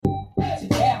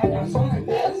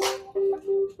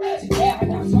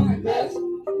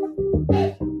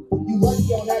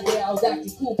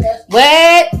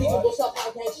What?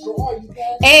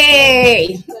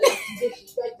 Hey.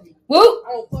 Whoop.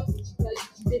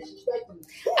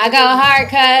 I go hard,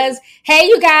 cuz. Hey,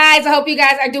 you guys. I hope you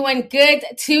guys are doing good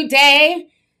today.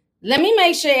 Let me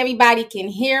make sure everybody can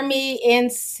hear me and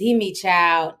see me,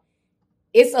 child.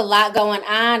 It's a lot going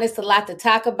on. It's a lot to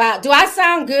talk about. Do I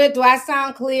sound good? Do I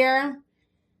sound clear?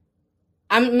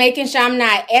 I'm making sure I'm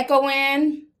not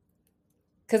echoing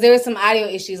because there were some audio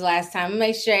issues last time.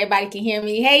 Make sure everybody can hear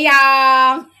me. Hey,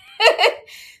 y'all.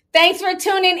 Thanks for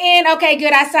tuning in. Okay,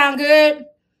 good. I sound good.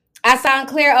 I sound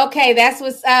clear. Okay, that's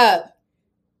what's up.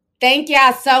 Thank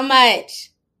y'all so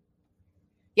much.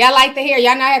 Y'all like to hear.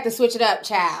 Y'all know I have to switch it up,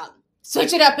 child.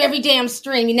 Switch it up every damn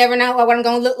stream. You never know what I'm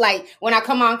going to look like when I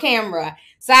come on camera.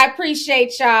 So I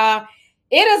appreciate y'all.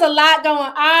 It is a lot going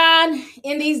on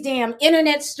in these damn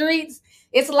internet streets.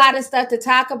 It's a lot of stuff to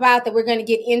talk about that we're going to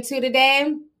get into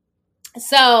today.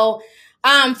 So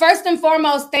first and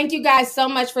foremost, thank you guys so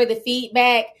much for the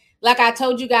feedback. Like I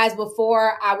told you guys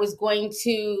before, I was going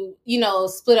to,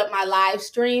 split up my live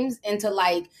streams into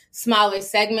like smaller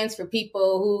segments for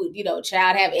people who,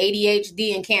 child have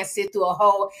ADHD and can't sit through a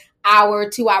whole hour,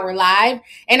 2 hour live.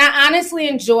 And I honestly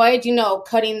enjoyed,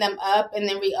 cutting them up and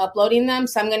then re-uploading them.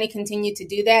 So I'm going to continue to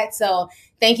do that. So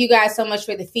thank you guys so much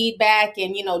for the feedback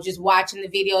and, just watching the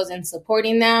videos and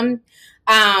supporting them.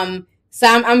 So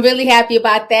I'm really happy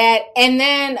about that. And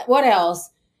then what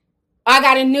else? I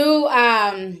got a new,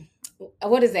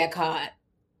 what is that called?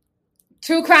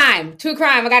 True crime.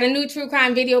 I got a new true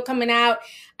crime video coming out.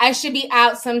 I should be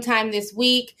out sometime this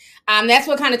week. That's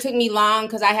what kind of took me long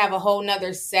because I have a whole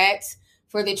nother set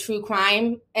for the true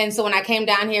crime. And so when I came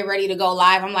down here ready to go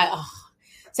live, I'm like, oh.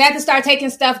 So I had to start taking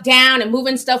stuff down and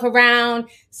moving stuff around.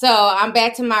 So I'm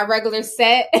back to my regular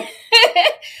set.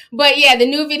 But yeah, the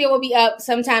new video will be up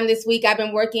sometime this week. I've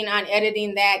been working on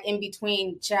editing that in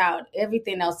between, child,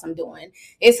 everything else I'm doing.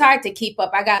 It's hard to keep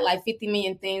up. I got like 50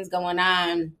 million things going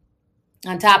on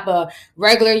top of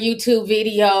regular YouTube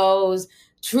videos,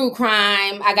 true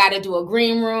crime. I got to do a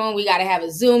green room. We got to have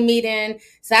a Zoom meeting.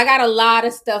 So I got a lot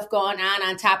of stuff going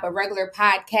on top of regular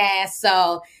podcasts.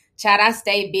 So, child, I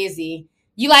stay busy.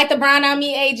 You like the brown on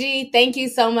me, AG? Thank you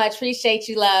so much. Appreciate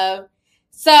you, love.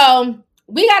 So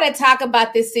we got to talk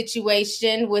about this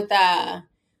situation with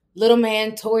little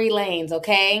man Tory Lanez,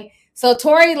 okay? So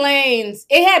Tory Lanez,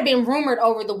 it had been rumored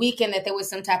over the weekend that there was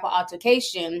some type of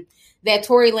altercation, that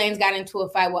Tory Lanez got into a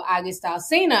fight with August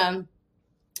Alsina.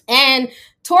 And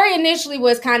Tory initially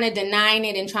was kind of denying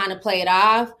it and trying to play it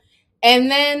off.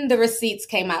 And then the receipts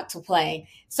came out to play.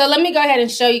 So let me go ahead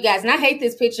and show you guys. And I hate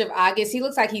this picture of August. He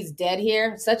looks like he's dead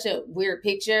here. Such a weird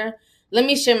picture. Let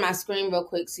me share my screen real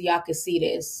quick so y'all can see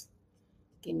this.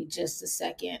 Give me just a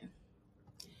second.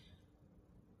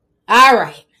 All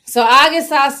right. So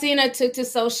August Alsina took to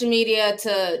social media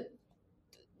to,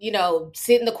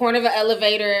 sit in the corner of an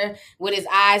elevator with his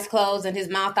eyes closed and his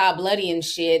mouth all bloody and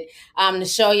shit to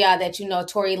show y'all that,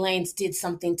 Tory Lanez did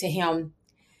something to him.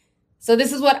 So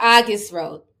this is what August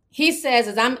wrote. He says,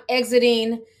 as I'm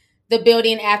exiting the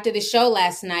building after the show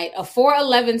last night, a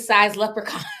 4'11" size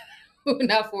leprechaun,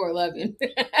 not 4'11",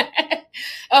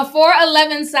 a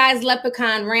 4'11" size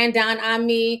leprechaun ran down on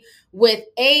me with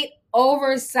 8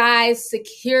 oversized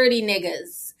security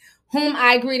niggas, whom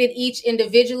I greeted each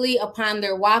individually upon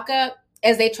their walk up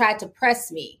as they tried to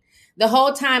press me. The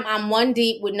whole time I'm one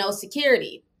deep with no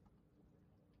security.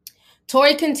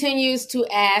 Tory continues to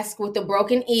ask with a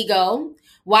broken ego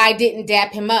why I didn't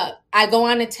dap him up. I go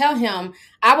on to tell him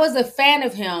I was a fan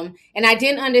of him and I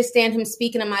didn't understand him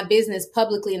speaking of my business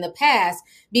publicly in the past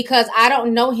because I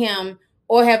don't know him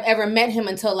or have ever met him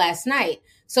until last night.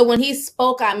 So when he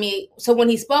spoke on it,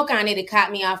 it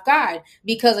caught me off guard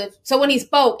because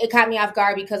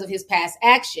of his past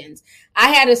actions. I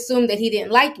had assumed that he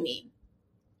didn't like me.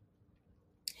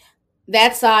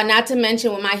 That's not to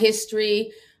mention with my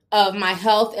history of my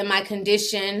health and my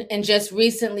condition and just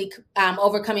recently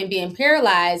overcoming being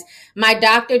paralyzed, my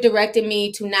doctor directed me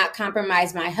to not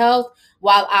compromise my health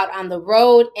while out on the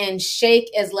road and shake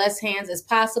as less hands as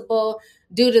possible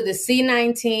due to the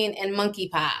C-19 and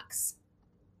monkeypox.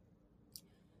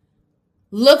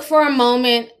 Look for a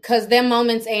moment because them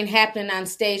moments ain't happening on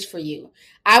stage for you.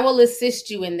 I will assist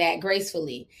you in that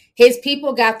gracefully. His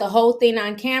people got the whole thing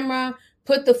on camera.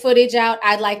 Put the footage out.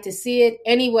 I'd like to see it.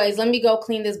 Anyways, let me go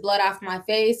clean this blood off my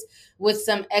face with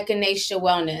some echinacea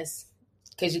wellness.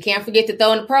 Because you can't forget to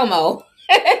throw in the promo.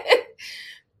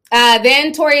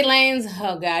 Then Tory Lanez,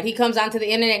 oh God, he comes onto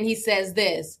the internet and he says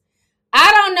this.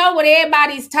 I don't know what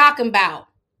everybody's talking about,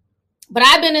 but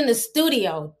I've been in the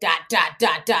studio, ...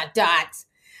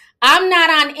 I'm not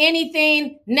on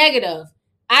anything negative.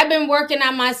 I've been working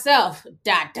on myself, ...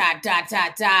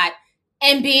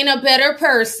 and being a better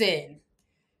person.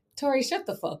 Tori, shut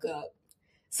the fuck up.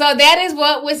 So that is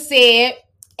what was said.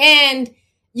 And,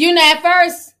 at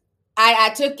first,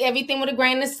 I took everything with a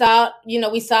grain of salt.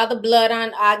 We saw the blood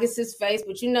on August's face,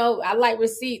 but I like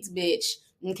receipts, bitch.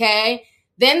 Okay?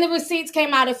 Then the receipts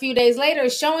came out a few days later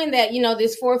showing that,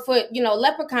 this 4-foot,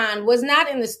 leprechaun was not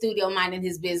in the studio minding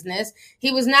his business.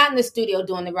 He was not in the studio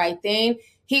doing the right thing.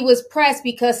 He was pressed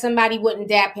because somebody wouldn't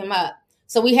dap him up.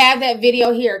 So we have that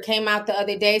video here. It came out the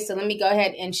other day. So let me go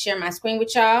ahead and share my screen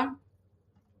with y'all.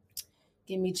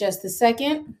 Give me just a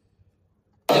second.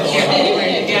 That's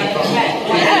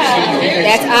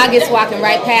August walking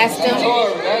right past him.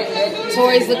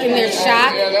 Tori's looking there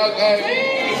shocked.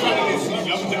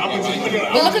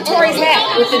 But look at Tori's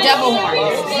hat with the devil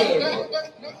horns.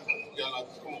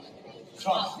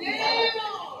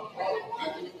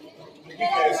 Man,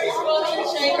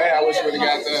 I wish you would have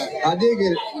got that. I did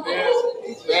get it.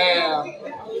 Damn.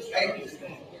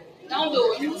 Don't do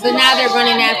it. So now they're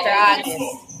running after August.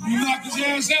 You knocked his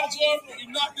ass out, Tori? You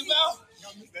knocked him out?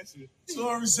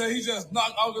 Tori said he just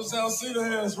knocked August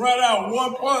Alsina ass right out.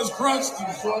 One punch crunched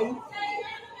him, Tori.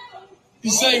 He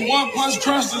said one punch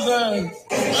crushed his ass.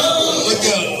 Look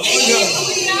up. He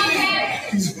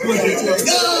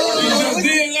just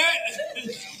did that.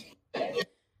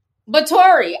 But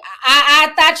Tori,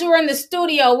 I thought you were in the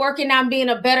studio working on being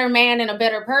a better man and a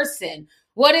better person.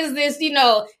 What is this,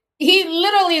 He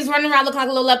literally is running around looking like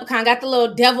a little leprechaun, got the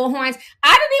little devil horns.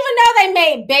 I didn't even know they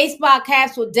made baseball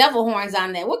caps with devil horns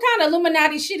on there. What kind of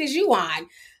Illuminati shit is you on?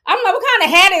 I'm like, what kind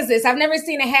of hat is this? I've never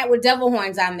seen a hat with devil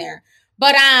horns on there.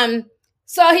 But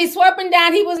so he's swerving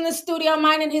down. He was in the studio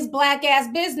minding his black ass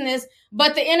business,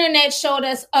 but the internet showed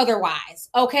us otherwise.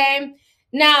 Okay.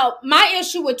 Now, my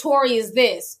issue with Tori is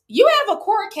this. You have a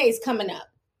court case coming up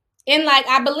in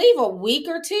I believe a week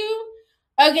or two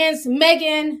against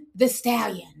Megan Thee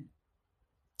Stallion,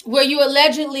 where you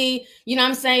allegedly,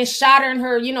 shot her in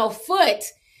her, foot,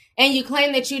 and you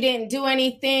claim that you didn't do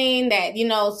anything, that,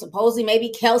 supposedly maybe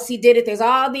Kelsey did it. There's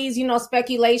all these,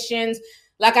 speculations.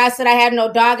 Like I said, I had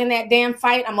no dog in that damn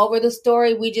fight. I'm over the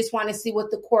story. We just want to see what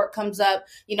the court comes up.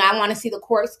 I want to see the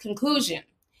court's conclusion.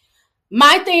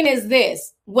 My thing is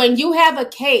this. When you have a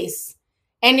case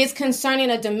and it's concerning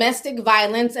a domestic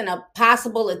violence and a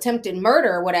possible attempted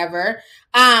murder or whatever,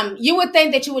 you would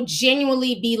think that you would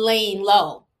genuinely be laying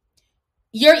low.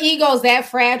 Your ego's that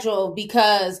fragile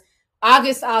because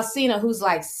August Alsina, who's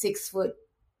 6'5",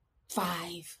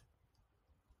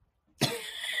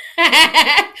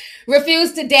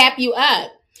 refused to dap you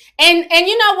up. And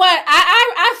you know what?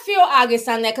 I feel August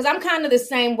on that because I'm kind of the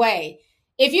same way.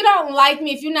 If you don't like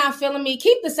me, if you're not feeling me,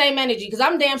 keep the same energy because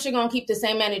I'm damn sure going to keep the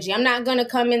same energy. I'm not going to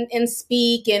come in and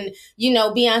speak and,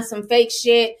 be on some fake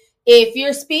shit. If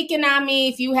you're speaking on me,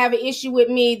 if you have an issue with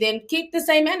me, then keep the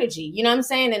same energy. You know what I'm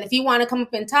saying? And if you want to come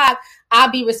up and talk, I'll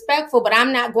be respectful, but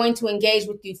I'm not going to engage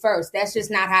with you first. That's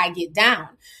just not how I get down.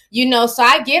 So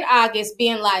I get August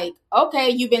being like,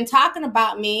 okay, you've been talking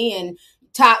about me and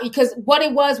because what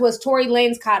it was Tory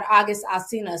Lanez called August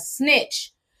Alsina a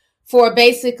snitch for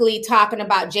basically talking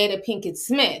about Jada Pinkett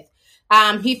Smith.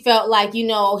 He felt like,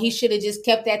 he should have just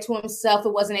kept that to himself.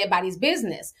 It wasn't anybody's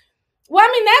business. Well,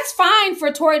 that's fine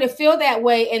for Tori to feel that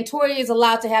way, and Tori is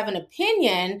allowed to have an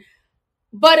opinion.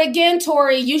 But again,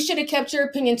 Tori, you should have kept your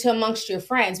opinion to amongst your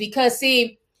friends because,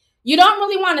 see, you don't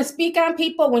really want to speak on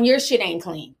people when your shit ain't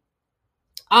clean.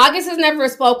 August has never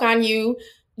spoke on you,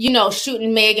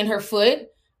 shooting Meg in her foot.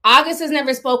 August has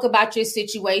never spoke about your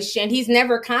situation. He's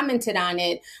never commented on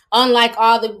it, unlike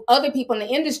all the other people in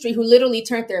the industry who literally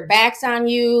turned their backs on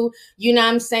you. You know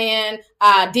what I'm saying?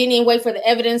 Didn't even wait for the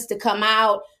evidence to come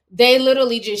out. They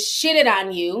literally just shitted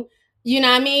on you. You know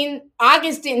what I mean?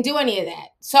 August didn't do any of that.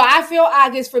 So I feel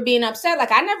August for being upset.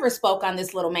 I never spoke on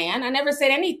this little man. I never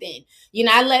said anything.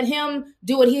 I let him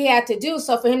do what he had to do.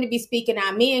 So for him to be speaking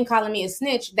on me and calling me a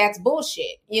snitch, that's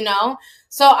bullshit,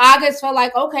 So August felt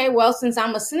like, okay, well, since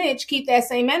I'm a snitch, keep that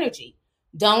same energy.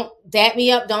 Don't dap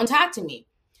me up. Don't talk to me.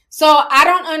 So I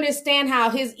don't understand how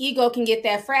his ego can get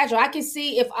that fragile. I can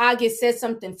see if August said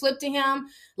something flipped to him,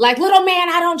 like, little man,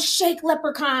 I don't shake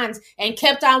leprechauns, and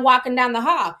kept on walking down the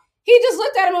hall. He just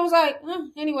looked at him and was like,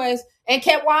 anyways, and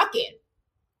kept walking.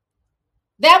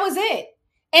 That was it.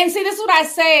 And see, this is what I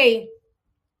say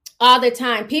all the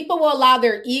time. People will allow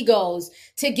their egos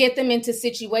to get them into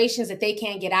situations that they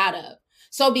can't get out of.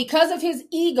 So because of his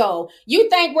ego, you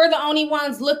think we're the only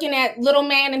ones looking at little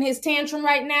man and his tantrum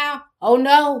right now? Oh,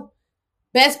 no.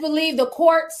 Best believe the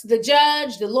courts, the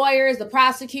judge, the lawyers, the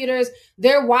prosecutors,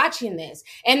 they're watching this.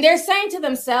 And they're saying to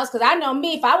themselves, because I know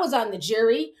me, if I was on the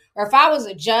jury or if I was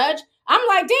a judge, I'm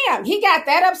like, damn, he got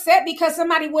that upset because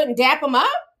somebody wouldn't dap him up?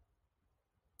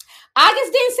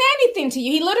 August didn't say anything to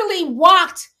you. He literally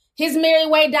walked his merry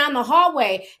way down the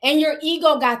hallway, and your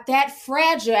ego got that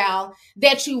fragile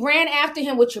that you ran after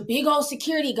him with your big old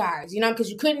security guards,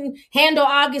 because you couldn't handle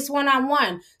August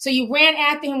one-on-one. So you ran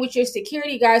after him with your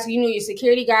security guards. You knew your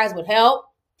security guards would help.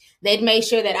 They'd make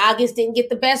sure that August didn't get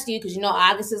the best of you because,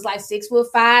 August is like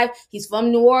 6'5". He's from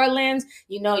New Orleans.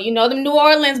 You know them New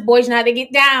Orleans boys, how they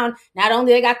get down. Not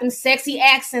only they got them sexy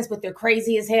accents, but they're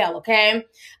crazy as hell, okay?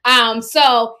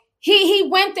 So he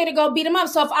went there to go beat him up.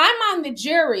 So if I'm on the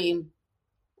jury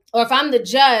or if I'm the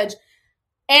judge,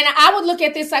 and I would look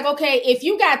at this like, okay, if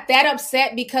you got that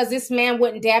upset because this man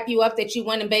wouldn't dap you up that you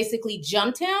went and basically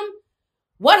jumped him,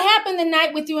 what happened the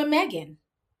night with you and Megan?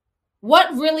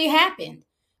 What really happened?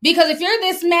 Because if you're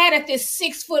this mad at this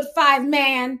 6'5"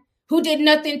 man who did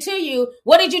nothing to you,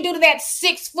 what did you do to that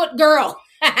 6-foot girl?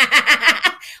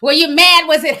 Were you mad?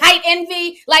 Was it height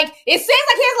envy? Like, it seems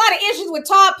like he has a lot of issues with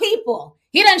tall people.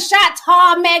 He done shot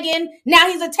tall Megan. Now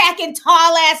he's attacking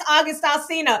tall ass August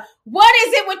Alsina. What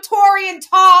is it with Tory and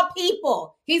tall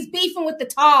people? He's beefing with the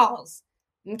talls.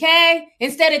 Okay?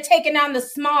 Instead of taking on the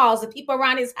smalls, the people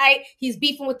around his height, he's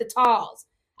beefing with the talls.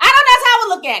 That's how I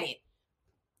would look at it.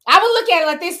 I would look at it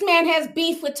like this man has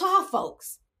beef with tall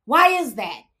folks. Why is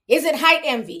that? Is it height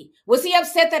envy? Was he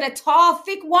upset that a tall,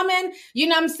 thick woman,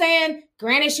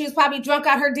 granted, she was probably drunk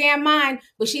out her damn mind,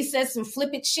 but she said some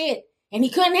flippant shit and he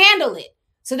couldn't handle it.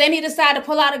 So then he decided to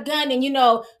pull out a gun and,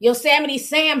 Yosemite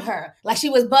Sam her like she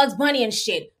was Bugs Bunny and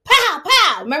shit. Pow,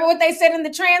 pow. Remember what they said in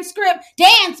the transcript?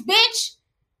 Dance, bitch.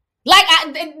 Like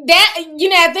at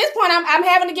this point, I'm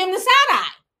having to give him the side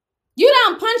eye. You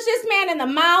done punched this man in the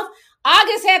mouth.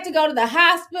 August had to go to the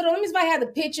hospital. Let me see if I have the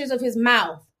pictures of his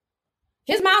mouth.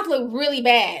 His mouth looked really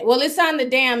bad. Well, it's on the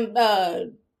damn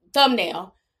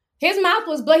thumbnail. His mouth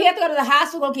was bloody. He had to go to the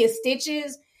hospital, get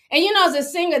stitches. And, as a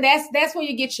singer, that's where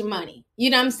you get your money.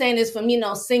 You know what I'm saying? It's from,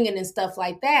 singing and stuff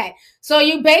like that. So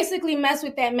you basically mess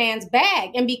with that man's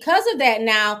bag. And because of that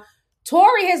now,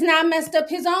 Tory has now messed up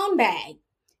his own bag.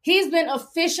 He's been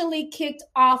officially kicked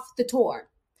off the tour.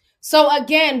 So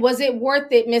again, was it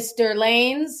worth it, Mr.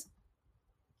 Lanez?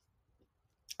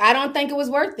 I don't think it was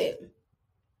worth it.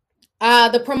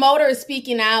 The promoter is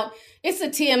speaking out. It's a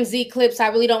TMZ clip, so I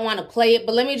really don't want to play it.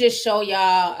 But let me just show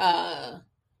y'all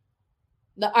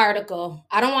the article.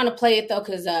 I don't want to play it, though,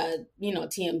 because,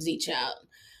 TMZ child.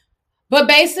 But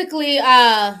basically,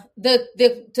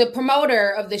 the promoter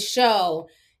of the show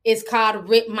is called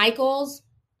Rick Michaels.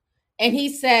 And he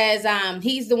says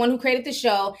he's the one who created the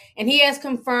show. And he has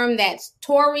confirmed that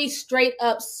Tory straight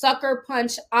up sucker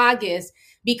punched August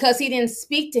because he didn't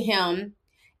speak to him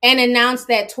and announced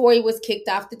that Tory was kicked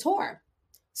off the tour.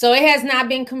 So it has not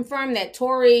been confirmed that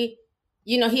Tory,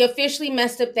 he officially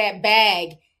messed up that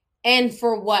bag. And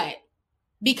for what?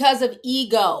 Because of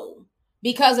ego,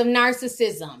 because of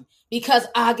narcissism, because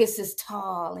August is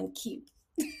tall and cute.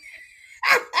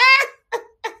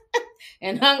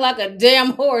 And hung like a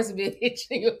damn horse, bitch.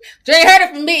 Dre heard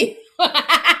it from me.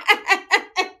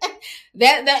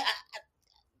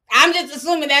 I'm just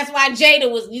assuming that's why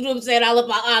Jada was, all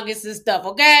about August and stuff,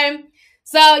 okay?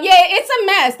 So, yeah, it's a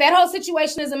mess. That whole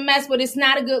situation is a mess, but it's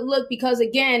not a good look because,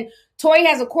 again, Tory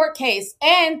has a court case.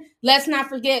 And let's not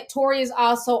forget, Tory is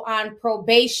also on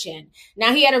probation.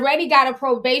 Now, he had already got a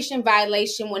probation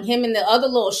violation when him and the other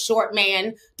little short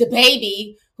man, the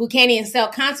baby, who can't even sell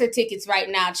concert tickets right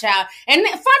now, child. And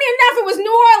funny enough, it was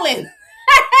New Orleans.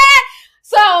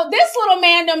 So this little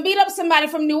man done beat up somebody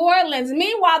from New Orleans.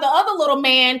 Meanwhile, the other little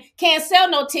man can't sell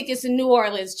no tickets in New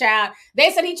Orleans, child.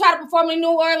 They said he tried to perform in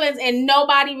New Orleans and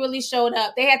nobody really showed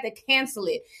up. They had to cancel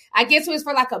it. I guess it was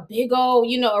for like a big old,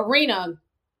 arena.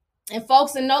 And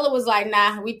folks in NOLA was like,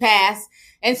 nah, we pass.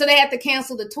 And so they had to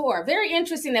cancel the tour. Very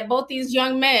interesting that both these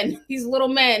young men, these little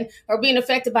men, are being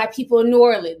affected by people in New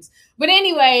Orleans. But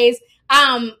anyways,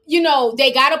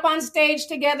 they got up on stage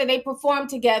together, they performed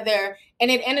together,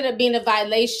 and it ended up being a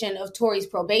violation of Tory's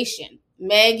probation.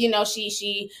 Meg,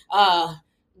 she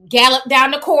galloped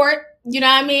down the court,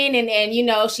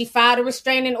 and she filed a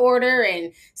restraining order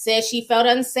and said she felt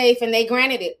unsafe, and they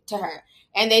granted it to her.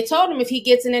 And they told him if he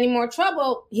gets in any more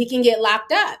trouble, he can get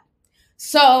locked up.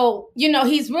 So,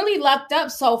 he's really locked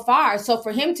up so far. So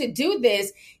for him to do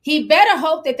this, he better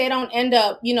hope that they don't end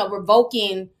up,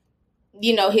 revoking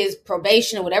his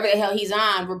probation or whatever the hell he's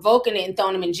on, revoking it and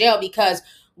throwing him in jail, because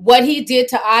what he did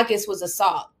to August was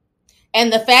assault.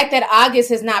 And the fact that August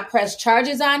has not pressed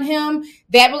charges on him,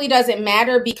 that really doesn't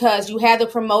matter because you have the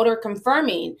promoter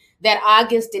confirming that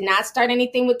August did not start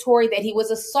anything with Tory, that he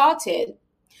was assaulted.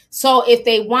 So if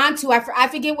they want to, I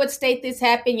forget what state this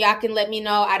happened. Y'all can let me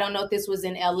know. I don't know if this was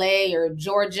in LA or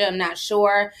Georgia. I'm not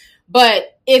sure.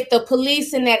 But if the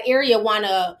police in that area want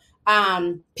to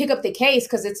pick up the case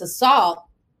because it's assault,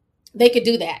 they could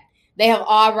do that. They have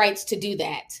all rights to do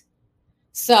that.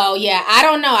 So yeah, I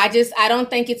don't know. I don't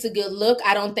think it's a good look.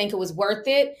 I don't think it was worth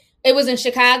it. It was in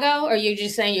Chicago, or you're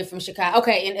just saying you're from Chicago?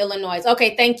 Okay, in Illinois.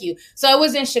 Okay, thank you. So it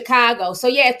was in Chicago. So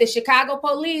yeah, if the Chicago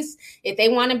police, if they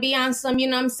want to be on some, you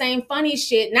know what I'm saying, funny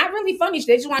shit, not really funny shit,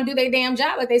 they just want to do their damn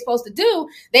job like they're supposed to do,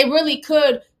 they really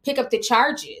could pick up the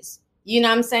charges. You know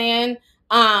what I'm saying?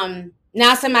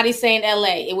 Now somebody's saying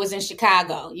LA. It was in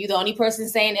Chicago. You the only person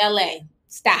saying LA.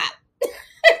 Stop.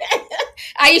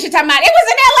 I used to talk about it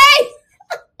was in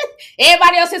LA.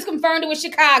 Everybody else has confirmed it was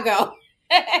Chicago.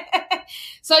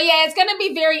 So yeah, it's gonna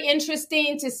be very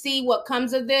interesting to see what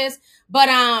comes of this. But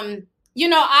you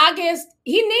know, August,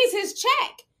 he needs his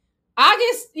check.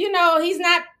 August, you know, he's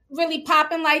not really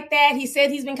popping like that. He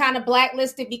said he's been kind of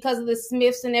blacklisted because of the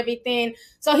Smiths and everything.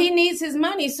 So he needs his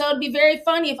money. So it'd be very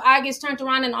funny if August turned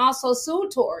around and also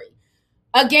sued Tory.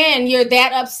 Again, you're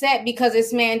that upset because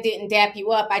this man didn't dap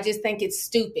you up. I just think it's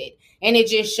stupid. And it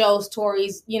just shows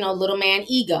Tory's, you know, little man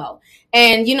ego.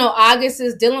 And, you know, August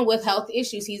is dealing with health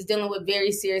issues. He's dealing with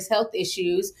very serious health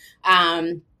issues.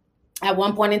 At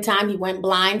one point in time, he went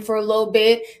blind for a little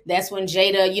bit. That's when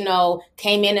Jada, you know,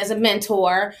 came in as a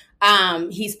mentor.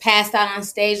 He's passed out on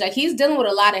stage. Like, he's dealing with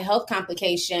a lot of health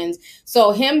complications.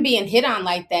 So him being hit on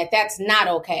like that, that's not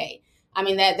okay. I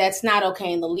mean, that's not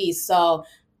okay in the least. So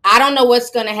I don't know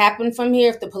what's going to happen from here,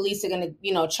 if the police are going to,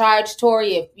 you know, charge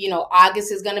Tory, if, you know,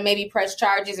 August is going to maybe press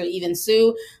charges or even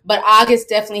sue. But August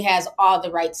definitely has all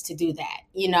the rights to do that,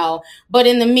 you know. But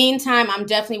in the meantime, I'm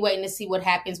definitely waiting to see what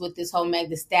happens with this whole Meg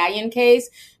Thee Stallion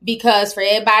case, because for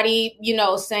everybody, you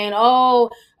know, saying, oh,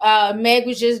 Meg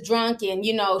was just drunk and,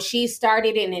 you know, she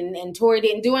started it and Tory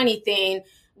didn't do anything.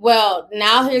 Well,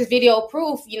 now here's video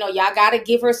proof. You know, y'all got to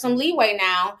give her some leeway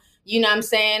now. You know what I'm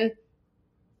saying?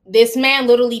 This man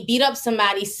literally beat up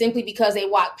somebody simply because they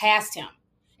walked past him.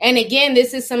 And again,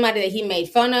 this is somebody that he made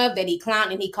fun of, that he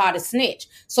clowned, and he called a snitch.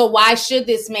 So why should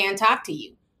this man talk to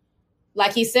you?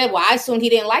 Like he said, well, I assumed he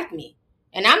didn't like me.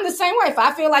 And I'm the same way. If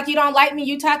I feel like you don't like me,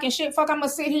 you talking shit, fuck, I'm going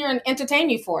to sit here and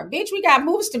entertain you for it. Bitch, we got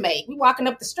moves to make. We walking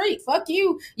up the street. Fuck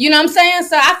you. You know what I'm saying?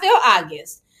 So I feel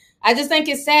August. I just think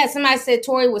it's sad. Somebody said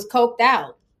Tory was coked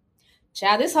out.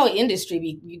 Child, this whole industry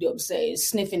be, you know what I'm saying,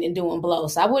 sniffing and doing blow.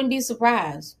 So I wouldn't be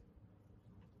surprised.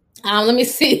 Let me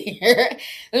see here.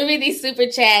 Let me read these super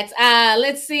chats.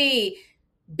 Let's see.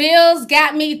 Bill's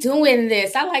got me doing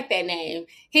this. I like that name.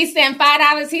 He sent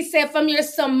 $5. He said, from your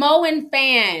Samoan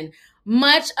fan,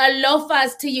 much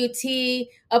alofas to you,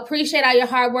 T. Appreciate all your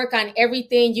hard work on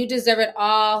everything. You deserve it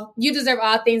all. You deserve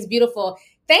all things beautiful.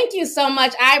 Thank you so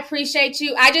much. I appreciate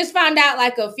you. I just found out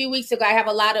like a few weeks ago, I have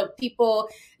a lot of people,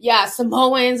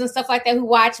 Samoans and stuff like that who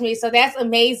watch me. So that's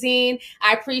amazing.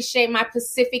 I appreciate my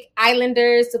Pacific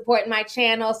Islanders supporting my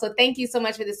channel. So thank you so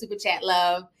much for the super chat,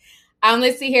 love.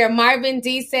 Let's see here. Marvin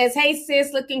D says, hey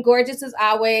sis, looking gorgeous as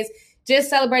always. Just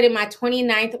celebrated my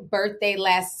 29th birthday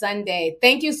last Sunday.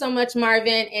 Thank you so much,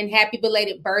 Marvin, and happy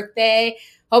belated birthday.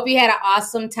 Hope you had an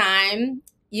awesome time.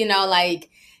 You know, like,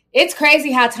 it's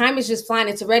crazy how time is just flying.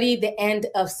 It's already the end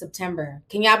of September.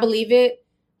 Can y'all believe it?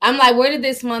 I'm like, where did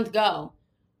this month go?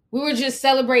 We were just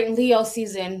celebrating Leo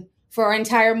season for an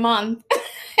entire month.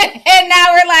 And now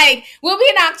we're like, we'll be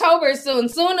in October soon.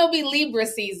 Soon it'll be Libra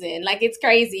season. Like, it's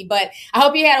crazy. But I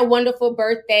hope you had a wonderful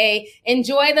birthday.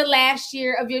 Enjoy the last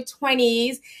year of your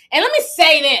 20s. And let me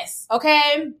say this,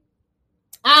 okay?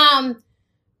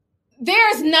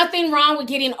 There's nothing wrong with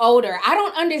getting older. I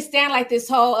don't understand like this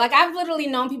whole, like, I've literally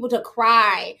known people to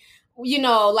cry, you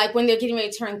know, like when they're getting ready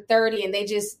to turn 30 and they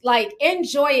just like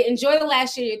enjoy it. Enjoy the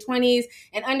last year of your 20s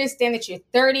and understand that your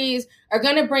 30s are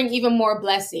going to bring even more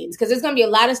blessings, because there's going to be a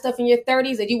lot of stuff in your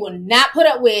 30s that you will not put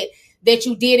up with that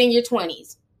you did in your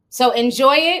 20s. So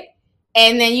enjoy it.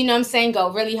 And then, you know what I'm saying,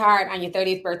 go really hard on your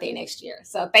 30th birthday next year.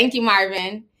 So thank you,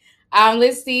 Marvin.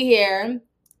 Let's see here.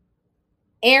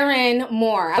 Aaron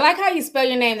Moore. I like how you spell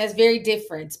your name. That's very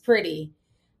different. It's pretty.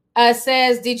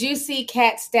 Says, did you see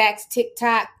Kat Stacks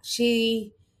TikTok?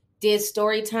 She did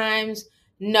story times.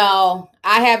 No,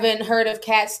 I haven't heard of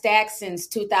Kat Stacks since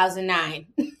 2009.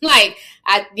 Like,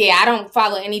 I don't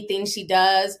follow anything she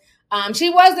does.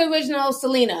 She was the original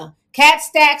Selena. Kat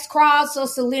Stacks crawled so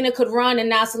Selena could run, and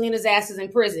now Selena's ass is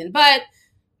in prison. But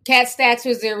Kat Stacks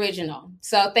was the original.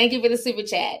 So thank you for the super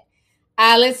chat.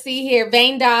 Let's see here.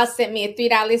 Vane Doll sent me a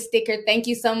 $3 sticker. Thank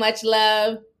you so much,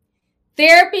 love.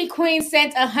 Therapy Queen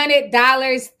sent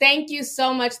 $100. Thank you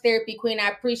so much, Therapy Queen. I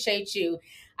appreciate you.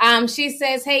 She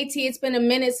says, hey, T, it's been a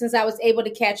minute since I was able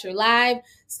to catch her live.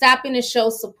 Stopping to show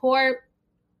support.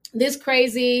 This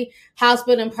crazy house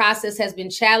building process has been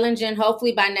challenging.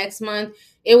 Hopefully by next month,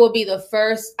 I will be a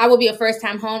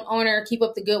first-time homeowner. Keep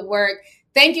up the good work.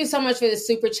 Thank you so much for the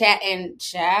super chat. And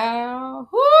ciao.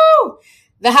 Woo!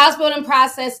 The house building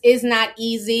process is not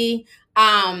easy.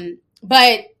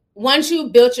 But once you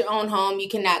built your own home, you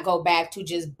cannot go back to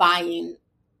just buying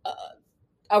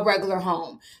a regular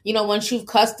home. Once you've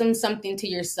custom something to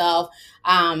yourself,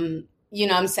 you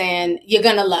know what I'm saying, you're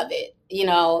going to love it.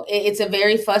 It's a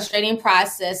very frustrating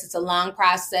process. It's a long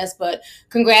process, but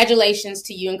congratulations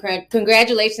to you and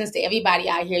congratulations to everybody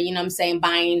out here, you know what I'm saying,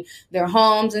 buying their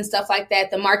homes and stuff like that.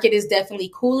 The market is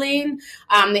definitely cooling.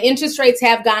 The interest rates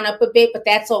have gone up a bit, but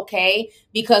that's okay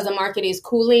because the market is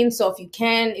cooling. So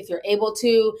if you're able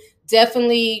to,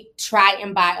 definitely try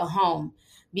and buy a home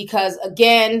because,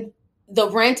 again, the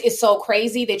rent is so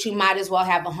crazy that you might as well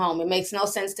have a home. It makes no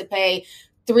sense to pay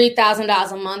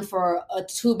 $3,000 a month for a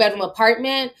 2-bedroom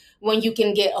apartment when you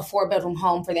can get a 4-bedroom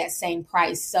home for that same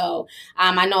price. So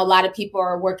I know a lot of people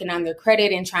are working on their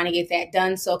credit and trying to get that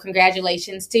done. So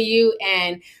congratulations to you.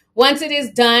 And once it is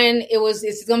done,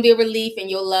 it's going to be a relief and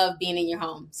you'll love being in your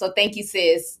home. So thank you,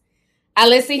 sis.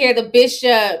 Let's see here. The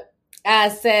bishop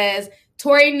says,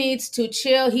 Tory needs to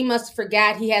chill. He must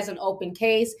forgot he has an open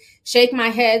case. Shake my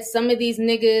head. Some of these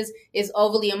niggas is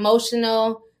overly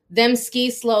emotional. Them ski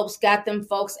slopes got them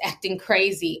folks acting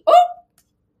crazy.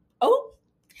 Oh,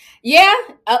 yeah.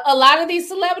 A lot of these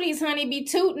celebrities, honey, be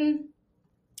tooting,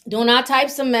 doing all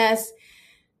types of mess,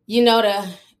 to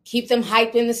keep them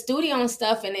hyped in the studio and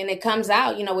stuff. And then it comes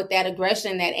out, with that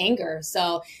aggression, that anger.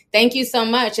 So thank you so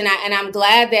much. And I'm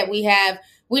glad that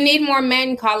we need more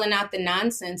men calling out the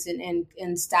nonsense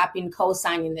and stopping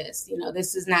co-signing this.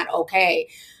 This is not okay.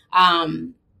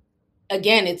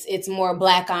 Again, it's more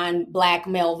black on black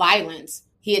male violence.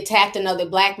 He attacked another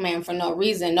black man for no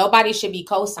reason. Nobody should be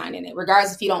co-signing it,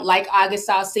 regardless if you don't like August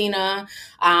Alsina.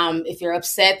 If you're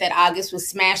upset that August was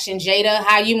smashing Jada,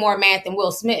 how are you more mad than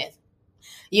Will Smith?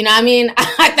 You know what I mean?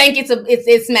 I think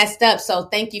it's messed up. So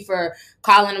thank you for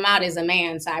calling him out as a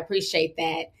man. So I appreciate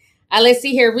that. Let's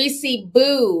see here. Reese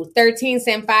Boo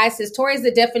 1375 says, Tory's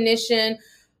the definition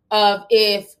of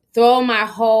if throw my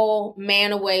whole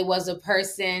man away was a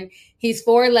person. He's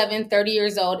 4'11", 30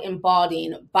 years old and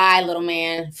balding. Bye, little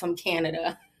man from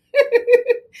Canada.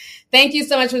 Thank you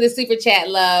so much for the super chat,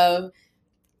 love.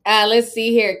 Let's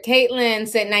see here. Caitlin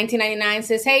said 1999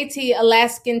 says, hey, T,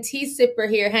 Alaskan tea sipper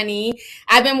here, honey.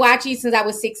 I've been watching you since I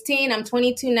was 16. I'm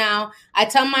 22 now. I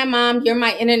tell my mom, you're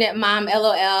my internet mom,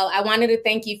 LOL. I wanted to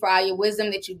thank you for all your wisdom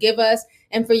that you give us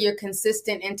and for your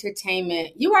consistent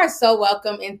entertainment. You are so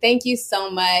welcome. And thank you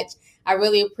so much. I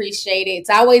really appreciate it. It's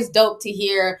always dope to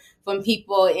hear from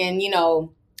people in,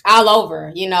 all over,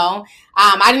 I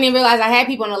didn't even realize I had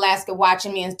people in Alaska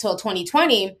watching me until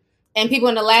 2020. And people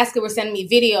in Alaska were sending me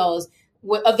videos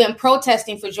of them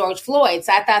protesting for George Floyd.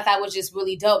 So I thought that was just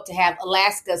really dope to have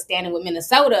Alaska standing with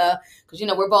Minnesota because,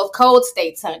 we're both cold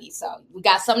states, honey. So we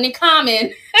got something in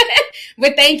common.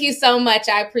 But thank you so much.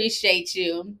 I appreciate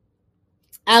you.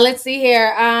 Let's see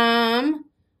here.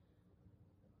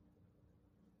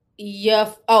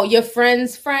 Your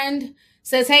friend's friend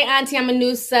says, hey, Auntie, I'm a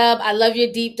new sub. I love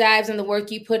your deep dives and the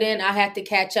work you put in. I'll have to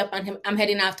catch up on him. I'm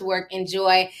heading off to work.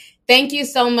 Enjoy. Thank you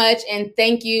so much. And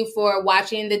thank you for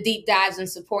watching the deep dives and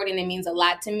supporting. It means a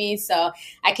lot to me. So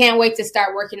I can't wait to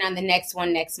start working on the next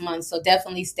one next month. So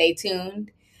definitely stay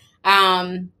tuned.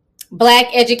 Black,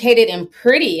 Educated, and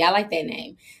Pretty. I like that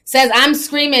name. Says, I'm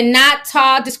screaming, not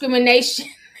tall discrimination.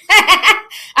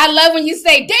 I love when you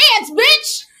say, dance,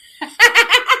 bitch.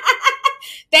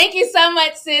 Thank you so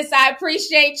much, sis. I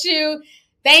appreciate you.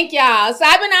 Thank y'all. So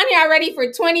I've been on here already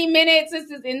for 20 minutes. This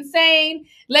is insane.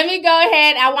 Let me go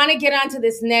ahead. I want to get on to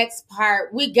this next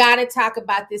part. We got to talk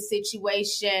about this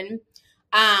situation.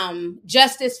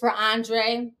 Justice for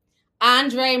Andre.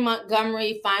 Andre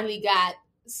Montgomery finally got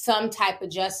some type of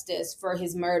justice for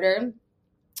his murder.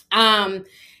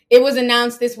 It was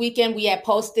announced this weekend. We had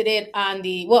posted it on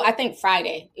I think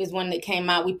Friday is when it came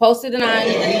out. We posted it on,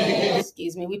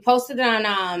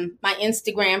 my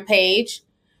Instagram page.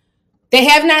 They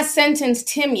have not sentenced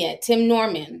Tim yet, Tim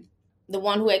Norman, the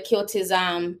one who had killed his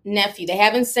nephew. They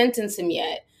haven't sentenced him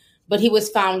yet, but he was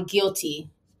found guilty.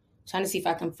 I'm trying to see if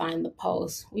I can find the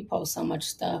post. We post so much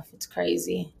stuff. It's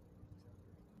crazy.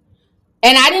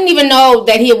 And I didn't even know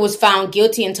that he was found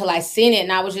guilty until I seen it.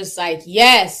 And I was just like,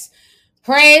 yes,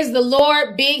 praise the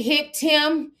Lord. Big hip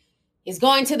Tim is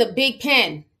going to the big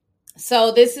pen.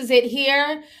 So this is it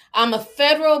here. A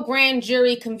federal grand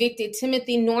jury convicted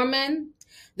Timothy Norman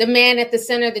the man at the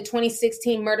center of the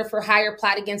 2016 murder for hire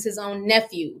plot against his own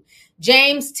nephew.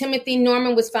 James Timothy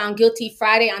Norman was found guilty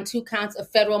Friday on 2 counts of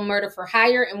federal murder for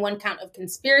hire and 1 count of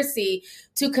conspiracy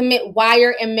to commit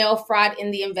wire and mail fraud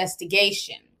in the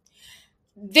investigation.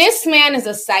 This man is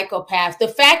a psychopath. The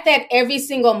fact that every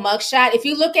single mugshot, if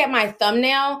you look at my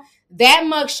thumbnail, that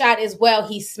mugshot as well,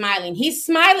 he's smiling. He's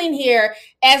smiling here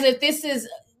as if this is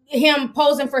him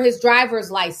posing for his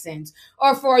driver's license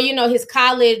or for, his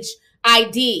college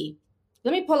ID.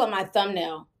 Let me pull up my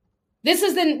thumbnail. This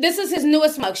is his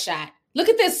newest mugshot. Look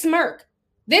at this smirk.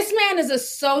 This man is a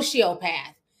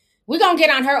sociopath. We're going to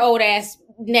get on her old ass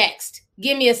next.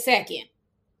 Give me a second.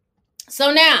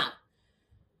 So now,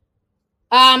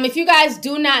 if you guys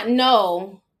do not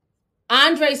know,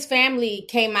 Andre's family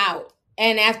came out,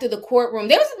 and after the courtroom,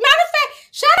 there was, matter of fact,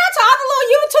 shout out to all the little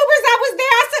YouTubers that was there.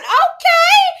 I said,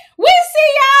 okay, we see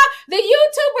y'all. The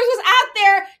YouTubers was out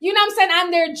there,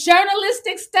 on their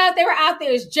journalistic stuff. They were out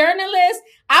there as journalists.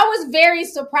 I was very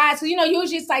surprised because,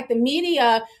 usually it's like the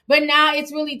media, but now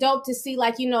it's really dope to see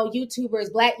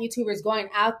YouTubers, Black YouTubers going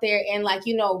out there and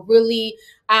really,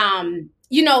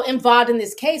 involved in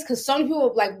this case, because some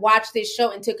people watched this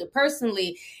show and took it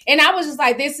personally. And I was just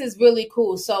like, this is really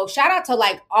cool. So shout out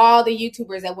to all the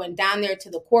YouTubers that went down there to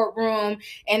the courtroom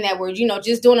and that were,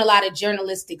 just doing a lot of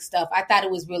journalistic stuff. I thought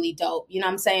it was really dope. You know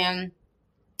what I'm saying?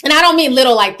 And I don't mean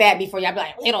little like that before y'all be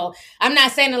like, little. I'm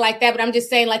not saying it like that, but I'm just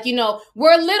saying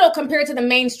we're little compared to the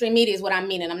mainstream media is what I'm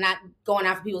meaning. I'm not going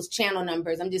after people's channel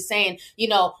numbers. I'm just saying,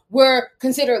 we're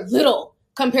considered little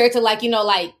compared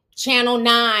to Channel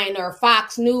 9 or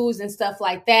Fox News and stuff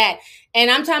like that.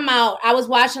 And I'm talking about, I was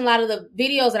watching a lot of the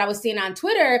videos that I was seeing on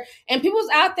Twitter, and people was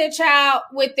out there, child,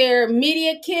 with their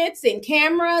media kits and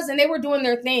cameras, and they were doing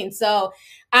their thing. So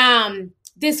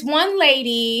this one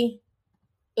lady,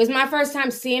 it was my first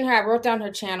time seeing her. I wrote down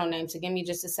her channel name, so give me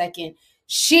just a second.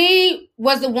 She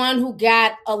was the one who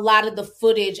got a lot of the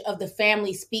footage of the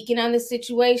family speaking on the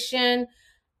situation.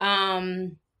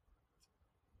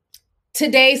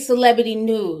 Today's Celebrity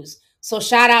News. So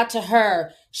shout out to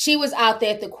her. She was out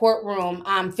there at the courtroom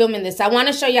filming this. I want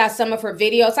to show y'all some of her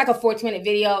video. It's like a 14-minute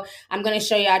video. I'm going to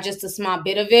show y'all just a small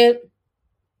bit of it,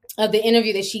 of the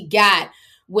interview that she got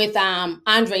with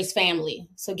Andre's family.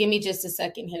 So give me just a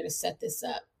second here to set this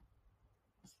up.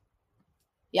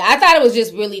 Yeah, I thought it was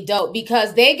just really dope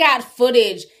because they got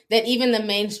footage that even the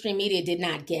mainstream media did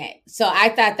not get. So I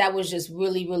thought that was just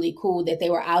really, really cool that they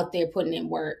were out there putting in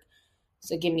work.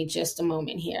 So give me just a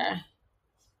moment here.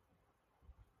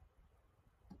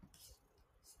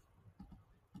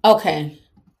 Okay,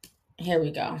 here we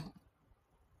go.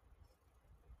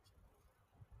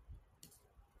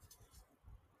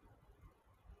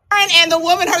 And the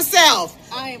woman herself.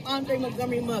 I am Andre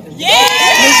Montgomery's mother. Yes!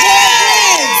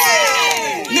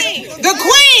 The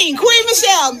Queen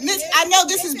Michelle. I know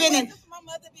this has been my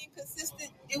mother being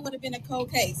consistent, it would have been a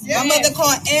cold case. Yes. My mother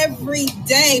called every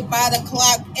day by the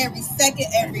clock, every second,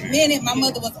 every minute. My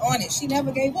mother was on it. She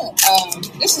never gave up.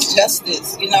 This is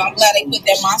justice. I'm glad they put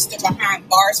that monster behind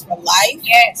bars for life.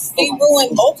 Yes. He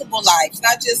ruined multiple lives,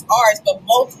 not just ours, but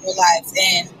multiple lives.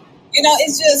 And,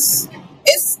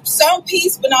 it's some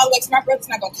peace, but not always. My brother's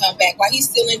not going to come back while he's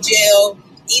still in jail,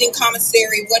 eating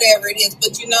commissary, whatever it is.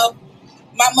 But,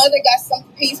 my mother got some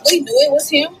peace. We knew it was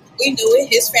him. We knew it.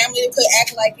 His family could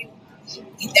act like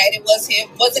that it was him.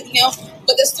 Wasn't him.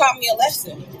 But this taught me a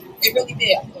lesson. It really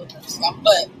did. But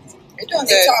it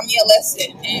taught me a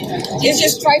lesson. And it's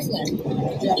just trifling.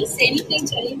 Did he say anything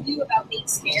to any of you about being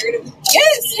scared of?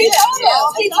 Yes, he told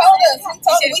us. We told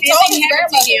his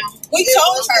grandmother. We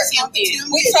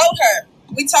told her.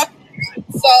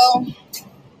 So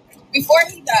before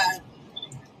he died,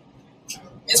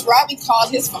 Miss Robbie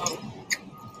called his phone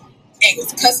and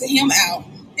was cussing him out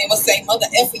and was saying, "Mother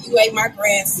effer, you ain't my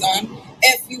grandson.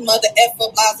 F you, mother effer,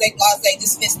 blase,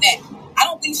 dismiss that." I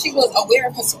don't think she was aware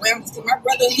of her surroundings. Because my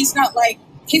brother, he's the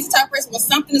type of person when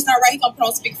something is not right, he's gonna put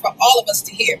on speaker for all of us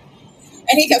to hear.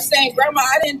 And he kept saying, "Grandma,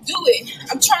 I didn't do it.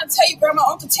 I'm trying to tell you, Grandma,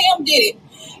 Uncle Tim did it."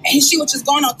 And she was just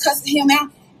going on cussing him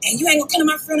out. "And you ain't gonna come to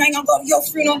my funeral, I ain't gonna go to your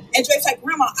funeral." And Drake's like,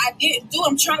 "Grandma, I didn't do it.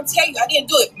 I'm trying to tell you, I didn't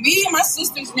do it." Me and my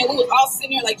sisters, we was all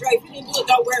sitting there like, "Drake, you didn't do it,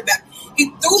 don't worry about it." He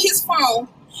threw his phone.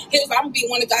 He was like, "I'm gonna be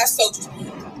one of God's soldiers."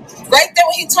 Right there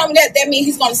when he told me that means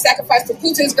he's gonna sacrifice to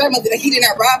prove to his grandmother that he did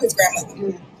not rob his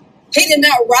grandmother. He did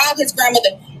not rob his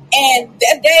grandmother. And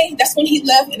that day, that's when he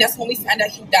left, and that's when we found out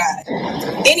he died.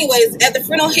 Anyways, at the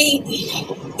funeral,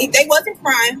 they wasn't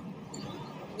crying.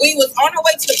 We was on our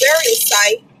way to the burial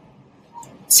site.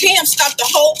 Tim stopped the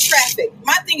whole traffic.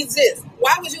 My thing is this: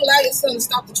 why would you allow your son to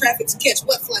stop the traffic to catch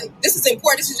what flight? This is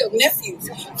important. This is your nephew's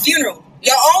funeral.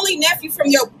 Your only nephew from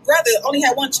your brother only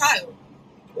had one child.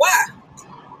 Why?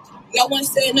 No one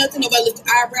said nothing. Nobody lifted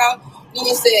an eyebrow. No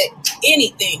one said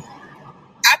anything.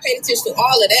 I paid attention to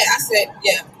all of that. I said,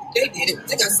 yeah, they did it.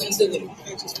 They got something to do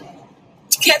with it.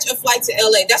 Catch a flight to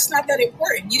LA. That's not that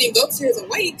important. You didn't go to his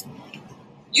wake.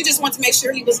 You just want to make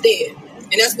sure he was dead.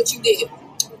 And that's what you did.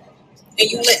 And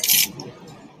you left.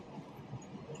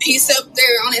 He's up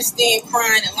there on that stand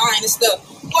crying and lying and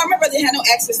stuff. Well, my brother had no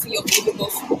access to your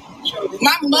vehicles.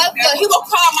 My mother, he would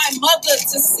call my mother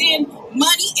to send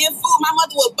money and food. My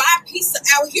mother would buy pizza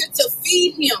out here to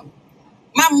feed him.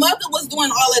 My mother was doing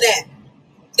all of that.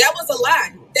 That was a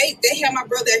lie. They had my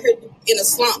brother out here in the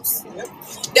slumps. Yep.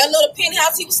 That little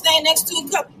penthouse he was staying next to a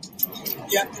couple.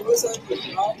 Yeah, it was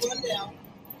all run down.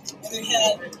 And it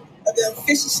had the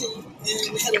efficiency, and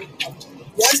it had a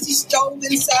rusty stove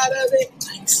inside of it,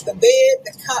 the bed,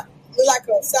 the cot, looked like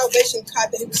a Salvation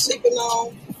cot that he was sleeping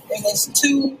on. There was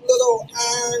 2 little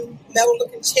iron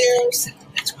metal-looking chairs,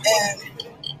 and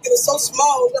it was so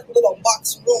small, it was like a little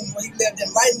box room where he lived in,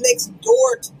 right next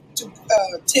door to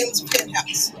Tim's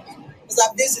penthouse. Because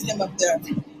I visited him up there,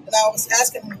 and I was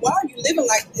asking him, why are you living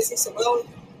like this? He said, well,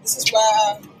 this is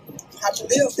why I have to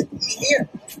live with me here.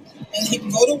 And he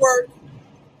would go to work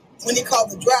when he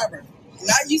called the driver,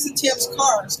 not using Tim's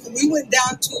cars. And we went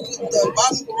down to the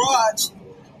bottom garage,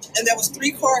 and there was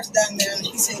 3 cars down there. And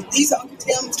he said, these are Uncle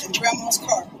Tim's and Grandma's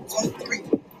car. It was only 3.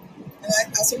 And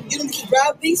I said, you don't get to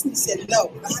drive these? And he said,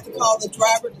 no. I have to call the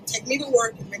driver to take me to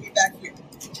work and bring me back here.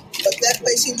 But that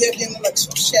place he lived in was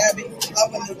so shabby.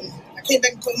 I came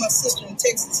back and told my sister in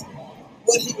Texas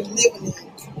what he was living in.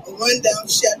 A run-down,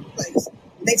 shabby place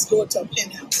next door to a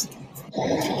penthouse.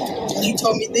 And he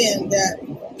told me then that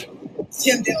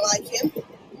Tim didn't like him.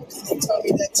 And he told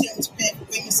me that Tim was paying for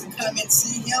women to come and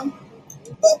see him.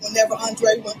 But whenever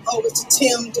Andre went over to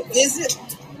Tim to visit,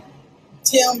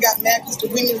 Tim got mad because the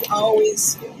women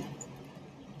always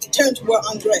turned toward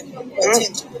Andre for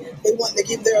attention. They wanted to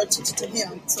give their attention to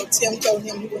him. So Tim told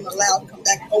him he wasn't allowed to come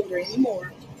back over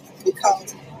anymore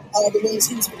because all the women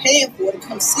he was paying for to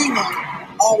come see him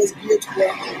always geared toward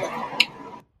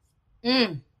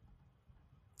Andre.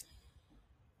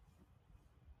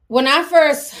 When I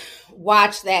first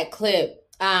watched that clip,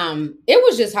 it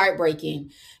was just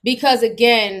heartbreaking because,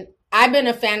 again, I've been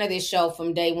a fan of this show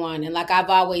from day one. And like I've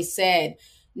always said,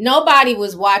 nobody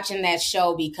was watching that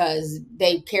show because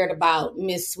they cared about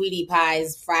Miss Sweetie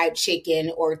Pie's fried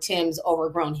chicken or Tim's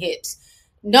overgrown hips.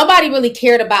 Nobody really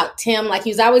cared about Tim. Like,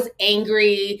 he was always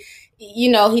angry.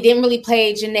 You know, he didn't really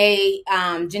pay Janae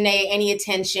any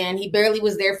attention. He barely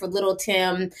was there for little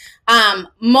Tim.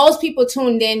 Most people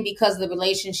tuned in because of the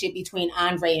relationship between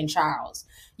Andre and Charles.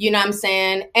 You know what I'm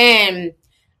saying? And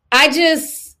I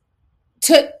guess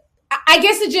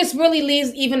it just really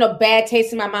leaves even a bad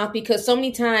taste in my mouth because so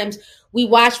many times we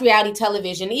watch reality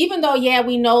television, even though, yeah,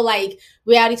 we know like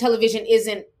reality television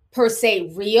isn't per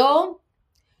se real.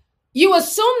 You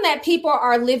assume that people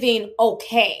are living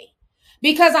okay.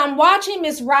 Because I'm watching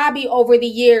Miss Robbie over the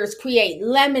years create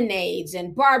lemonades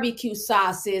and barbecue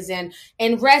sauces and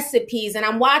recipes. And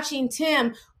I'm watching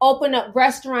Tim open up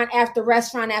restaurant after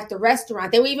restaurant after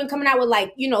restaurant. They were even coming out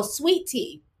with sweet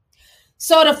tea.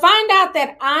 So to find out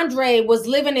that Andre was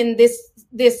living in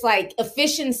this like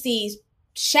efficiency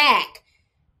shack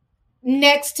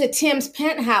next to Tim's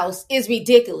penthouse is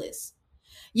ridiculous.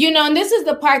 And this is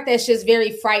the part that's just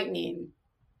very frightening.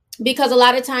 Because a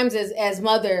lot of times as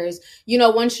mothers,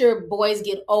 once your boys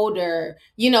get older,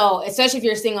 especially if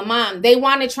you're a single mom, they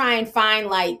want to try and find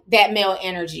like that male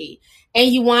energy. And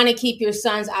you want to keep your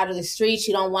sons out of the streets.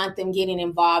 You don't want them getting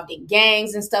involved in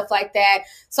gangs and stuff like that.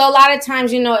 So a lot of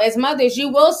times, as mothers, you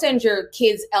will send your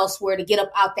kids elsewhere to get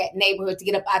up out that neighborhood, to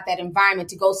get up out that environment,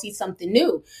 to go see something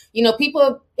new.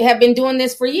 People have been doing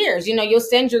this for years. You'll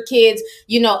send your kids,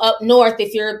 up north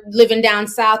if you're living down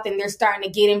south and they're starting to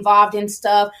get involved in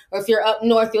stuff. Or if you're up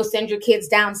north, you'll send your kids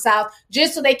down south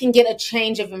just so they can get a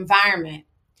change of environment.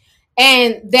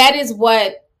 And that is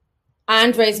what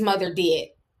Andre's mother did.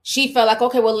 She felt like,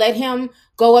 okay, well, let him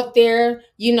go up there,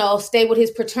 stay with his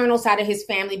paternal side of his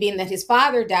family, being that his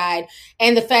father died.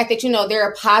 And the fact that, they're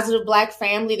a positive Black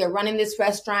family, they're running this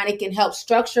restaurant, it can help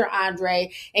structure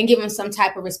Andre and give him some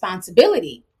type of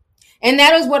responsibility. And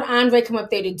that is what Andre come up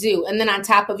there to do. And then on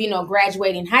top of,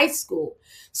 graduating high school.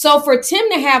 So for Tim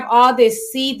to have all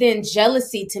this seething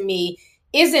jealousy to me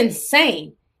is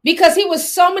insane because he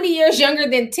was so many years younger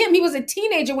than Tim. He was a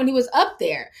teenager when he was up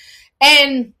there.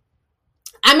 And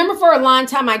I remember for a long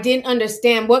time, I didn't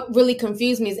understand. What really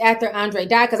confused me is after Andre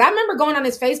died, because I remember going on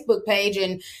his Facebook page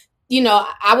and,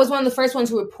 I was one of the first ones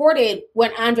who reported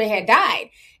when Andre had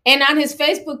died. And on his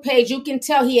Facebook page, you can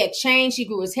tell he had changed. He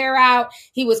grew his hair out.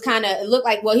 He was kind of, it looked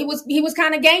like, well, he was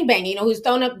kind of gangbanging. You know, he was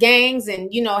throwing up gangs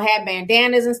and, you know, had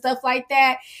bandanas and stuff like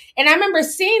that. And I remember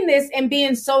seeing this and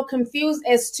being so confused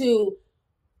as to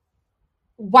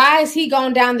why is he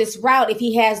going down this route if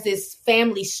he has this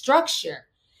family structure?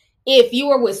 If you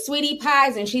were with Sweetie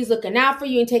Pies and she's looking out for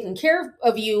you and taking care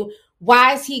of you,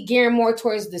 why is he gearing more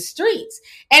towards the streets?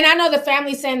 And I know the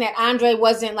family's saying that Andre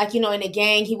wasn't like, you know, in a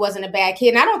gang. He wasn't a bad kid.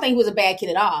 And I don't think he was a bad kid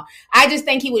at all. I just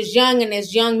think he was young. And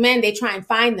as young men, they try and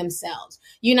find themselves.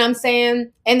 You know what I'm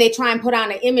saying? And they try and put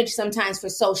on an image sometimes for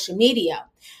social media.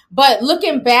 But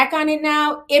looking back on it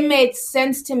now, it made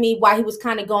sense to me why he was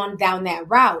kind of going down that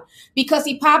route. Because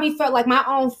he probably felt like my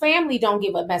own family don't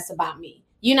give a mess about me.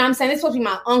 You know what I'm saying? It's supposed to be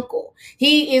my uncle.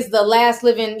 He is the last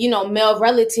living, you know, male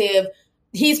relative.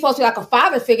 He's supposed to be like a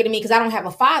father figure to me because I don't have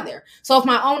a father. So if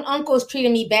my own uncle is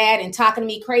treating me bad and talking to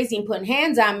me crazy and putting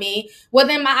hands on me, well,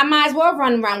 then I might as well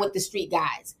run around with the street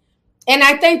guys. And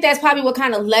I think that's probably what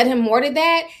kind of led him more to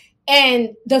that.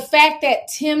 And the fact that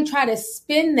Tim tried to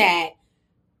spin that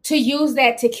to use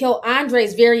that to kill Andre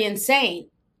is very insane.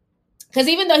 Because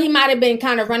even though he might have been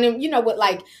kind of running, you know, with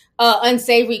like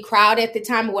unsavory crowd at the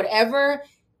time or whatever,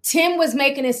 Tim was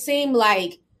making it seem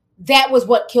like that was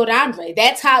what killed Andre.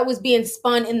 That's how it was being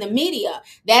spun in the media.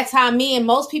 That's how me and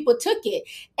most people took it.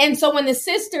 And so when the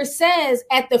sister says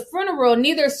at the funeral,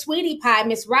 neither Sweetie Pie,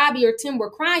 Miss Robbie, or Tim were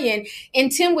crying,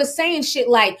 and Tim was saying shit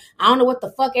like, I don't know what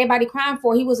the fuck everybody crying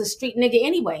for. He was a street nigga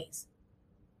anyways.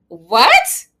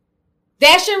 What?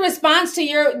 That's your response to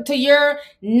your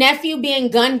nephew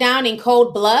being gunned down in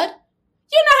cold blood?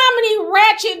 You know how many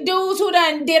ratchet dudes who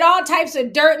done did all types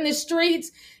of dirt in the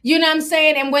streets? You know what I'm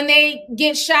saying? And when they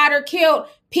get shot or killed,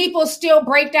 people still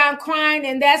break down crying,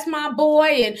 and that's my boy.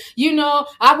 And, you know,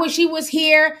 I wish he was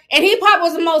here. And he probably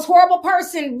was the most horrible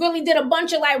person, really did a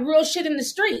bunch of like real shit in the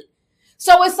street.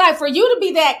 So it's like for you to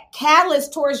be that callous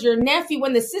towards your nephew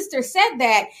when the sister said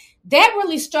that, that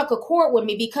really struck a chord with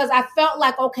me because I felt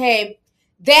like, okay,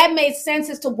 that made sense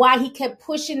as to why he kept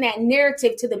pushing that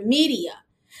narrative to the media.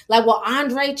 Like, well,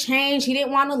 Andre changed. He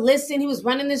didn't want to listen. He was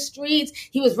running the streets.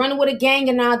 He was running with a gang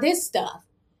and all this stuff.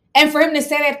 And for him to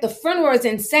say that at the funeral is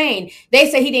insane. They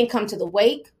say he didn't come to the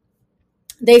wake.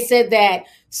 They said that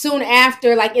soon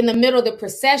after, like in the middle of the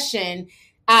procession,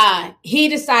 he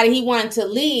decided he wanted to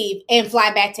leave and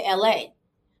fly back to LA.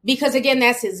 Because again,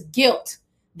 that's his guilt.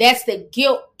 That's the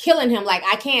guilt killing him. Like,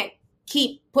 I can't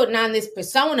keep putting on this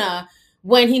persona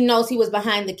when he knows he was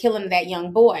behind the killing of that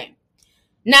young boy.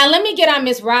 Now, let me get on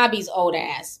Miss Robbie's old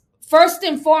ass. First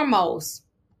and foremost,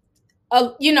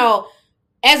 you know,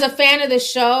 as a fan of the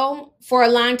show, for a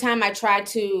long time, I tried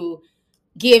to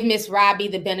give Miss Robbie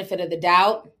the benefit of the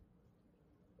doubt.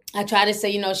 I try to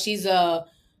say, you know, she's a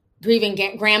grieving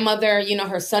grandmother. You know,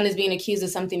 her son is being accused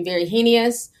of something very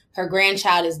heinous. Her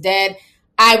grandchild is dead.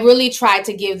 I really tried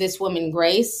to give this woman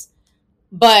grace.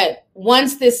 But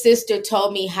once this sister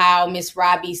told me how Miss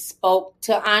Robbie spoke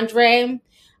to Andre,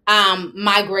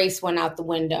 my grace went out the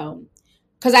window.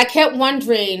 Because I kept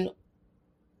wondering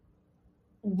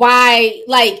why,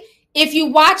 like, if you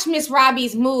watch Miss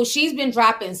Robbie's moves, she's been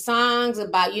dropping songs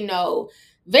about, you know,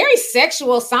 very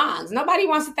sexual songs. Nobody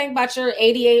wants to think about your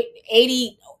 88,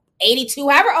 80, 82,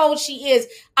 however old she is.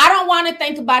 I don't want to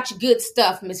think about your good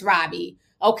stuff, Miss Robbie.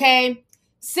 Okay?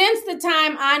 Since the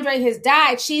time Andre has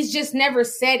died, she's just never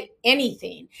said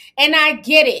anything. And I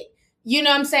get it. You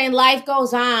know what I'm saying? Life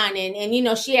goes on and you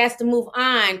know, she has to move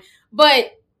on.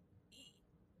 But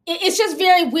it's just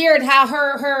very weird how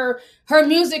her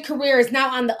music career is now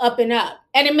on the up and up.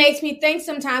 And it makes me think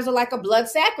sometimes of like a blood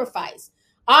sacrifice.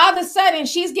 All of a sudden,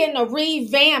 she's getting a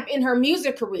revamp in her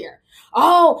music career.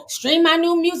 Oh, stream my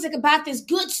new music about this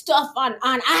good stuff on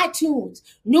iTunes.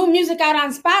 New music out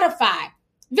on Spotify.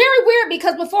 Very weird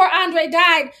because before Andre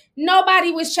died,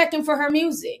 nobody was checking for her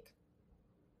music.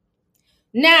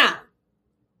 Now,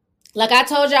 like I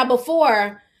told y'all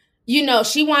before, you know,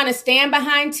 she wanted to stand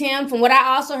behind Tim. From what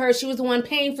I also heard, she was the one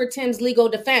paying for Tim's legal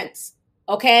defense.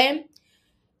 Okay?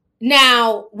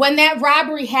 Now, when that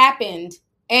robbery happened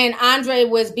and Andre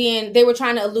they were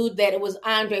trying to allude that it was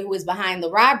Andre who was behind the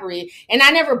robbery. And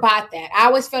I never bought that. I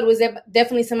always felt it was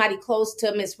definitely somebody close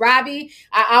to Miss Robbie.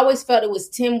 I always felt it was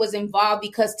Tim was involved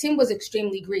because Tim was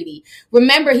extremely greedy.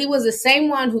 Remember, he was the same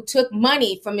one who took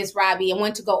money from Miss Robbie and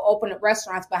went to go open up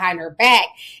restaurants behind her back.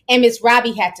 And Miss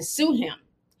Robbie had to sue him.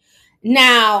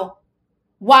 Now,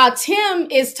 while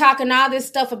Tim is talking all this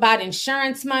stuff about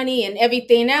insurance money and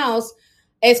everything else,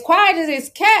 as quiet as it's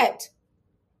kept,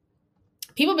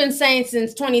 people have been saying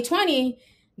since 2020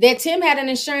 that Tim had an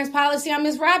insurance policy on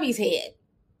Miss Robbie's head.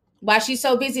 while she's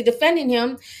so busy defending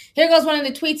him, here goes one of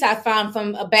the tweets I found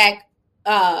from back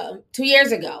 2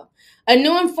 years ago. A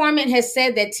new informant has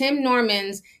said that Tim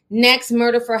Norman's next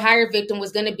murder-for-hire victim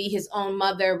was going to be his own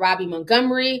mother, Robbie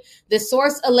Montgomery. The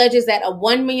source alleges that a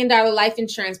 $1 million life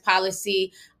insurance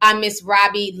policy on Miss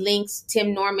Robbie links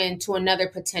Tim Norman to another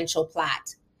potential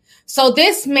plot. So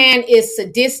this man is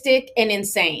sadistic and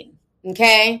insane,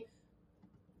 okay?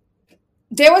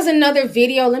 There was another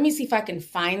video. Let me see if I can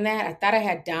find that. I thought I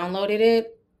had downloaded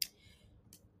it.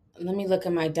 Let me look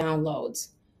at my downloads.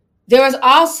 There was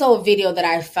also a video that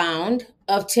I found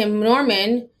of Tim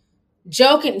Norman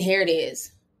joking. Here it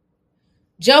is.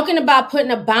 Joking about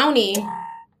putting a bounty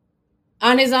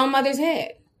on his own mother's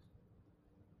head.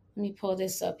 Let me pull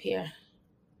this up here.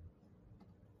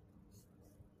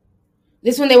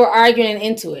 This one they were arguing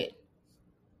into it.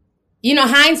 You know,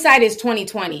 hindsight is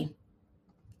 20/20.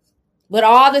 But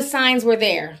all the signs were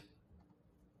there.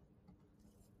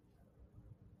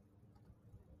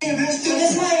 This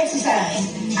is my exercise.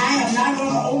 I am not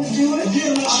going to overdo it.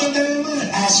 You don't shut that in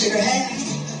mind. I sure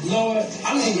have. Lord,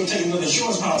 I'm going to go take another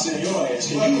shorts house in your ass.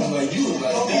 Because you was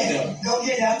like okay, that. Go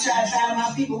get it. I'm trying to find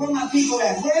my people. Where my people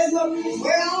at? Where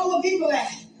are all the people at?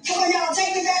 Come on, y'all,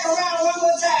 take me back around one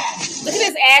more time. Look at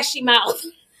his ashy mouth.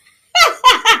 You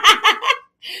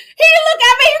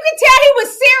can tell he was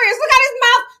serious. Look at his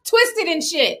mouth twisted and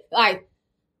shit. Like,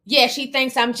 yeah, she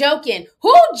thinks I'm joking.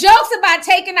 Who jokes about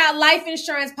taking out life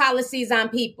insurance policies on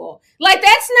people? Like,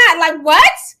 that's not, like,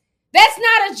 what? That's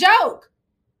not a joke.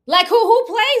 Like, who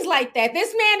plays like that?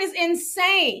 This man is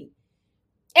insane.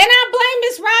 And I blame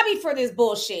Miss Robbie for this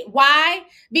bullshit. Why?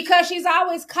 Because she's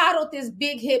always coddled this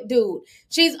big hip dude.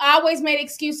 She's always made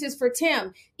excuses for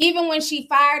Tim. Even when she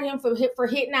fired him for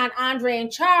hitting on Andre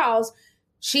and Charles,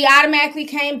 she automatically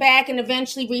came back and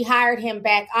eventually rehired him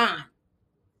back on.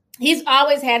 He's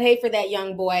always had hate for that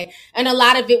young boy. And a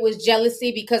lot of it was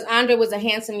jealousy because Andre was a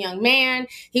handsome young man.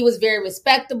 He was very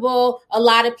respectable. A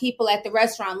lot of people at the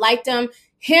restaurant liked him.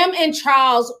 Him and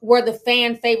Charles were the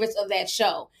fan favorites of that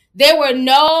show. There were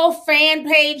no fan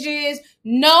pages.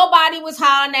 Nobody was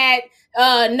hollering at,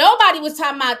 nobody was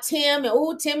talking about Tim and,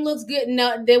 oh, Tim looks good.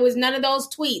 No, there was none of those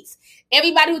tweets.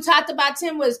 Everybody who talked about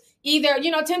Tim was either,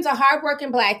 Tim's a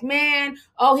hardworking black man.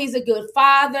 Oh, he's a good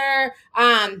father.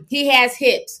 He has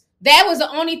hips. That was the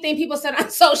only thing people said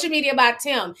on social media about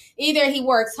Tim. Either he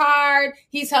works hard,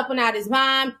 he's helping out his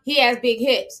mom, he has big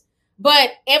hips.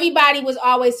 But everybody was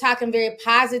always talking very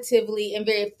positively and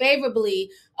very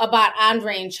favorably about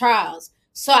Andre and Charles.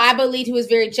 So I believe he was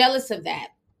very jealous of that.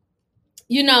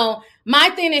 My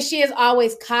thing is she has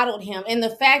always coddled him. And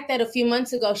the fact that a few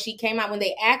months ago she came out when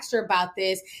they asked her about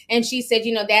this and she said,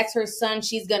 that's her son.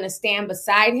 She's going to stand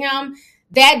beside him.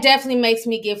 That definitely makes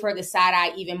me give her the side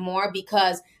eye even more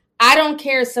because I don't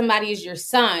care if somebody is your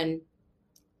son.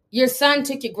 Your son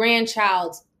took your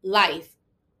grandchild's life,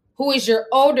 who is your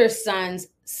older son's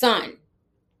son.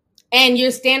 And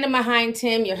you're standing behind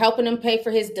him. You're helping him pay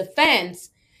for his defense.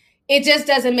 It just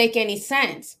doesn't make any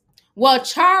sense. Well,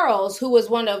 Charles, who was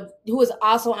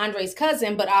also Andre's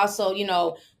cousin, but also,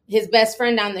 his best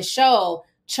friend on the show,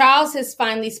 Charles has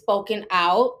finally spoken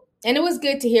out. And it was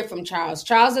good to hear from Charles.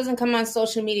 Charles doesn't come on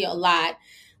social media a lot,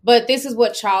 but this is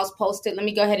what Charles posted. Let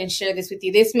me go ahead and share this with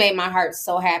you. This made my heart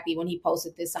so happy when he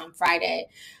posted this on Friday.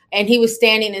 And he was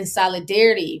standing in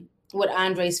solidarity with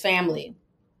Andre's family.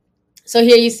 So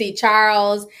here you see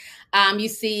Charles. You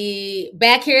see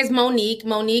back here is Monique.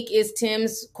 Monique is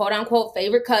Tim's quote unquote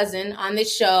favorite cousin on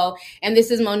this show. And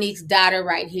this is Monique's daughter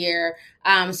right here.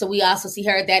 So we also see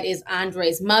her. That is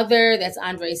Andre's mother. That's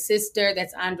Andre's sister.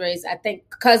 That's Andre's, I think,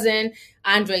 cousin,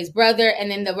 Andre's brother. And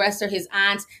then the rest are his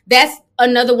aunts. That's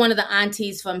another one of the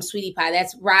aunties from Sweetie Pie.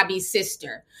 That's Robbie's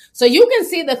sister. So you can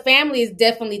see the family is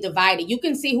definitely divided. You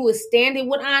can see who is standing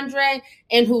with Andre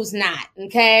and who's not.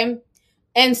 Okay.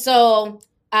 And so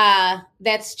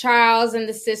that's Charles and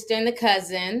the sister and the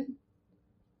cousin.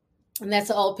 And that's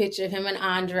an old picture of him and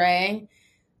Andre.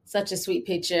 Such a sweet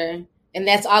picture. And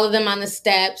that's all of them on the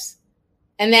steps.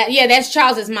 And that's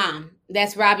Charles's mom.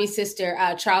 That's Robbie's sister,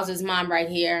 Charles's mom right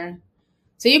here.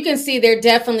 So you can see they're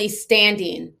definitely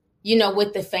standing,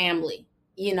 with the family,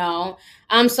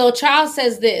 So Charles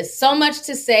says this, so much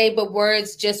to say, but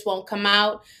words just won't come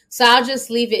out. So I'll just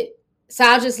leave it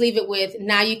with,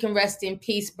 now you can rest in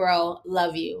peace, bro.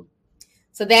 Love you.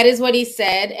 So that is what he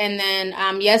said. And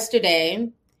then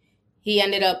yesterday, he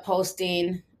ended up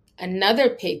posting another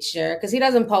picture because he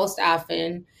doesn't post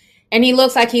often. And he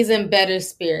looks like he's in better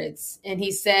spirits. And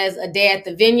he says, a day at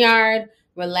the vineyard,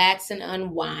 relax and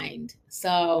unwind.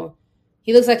 So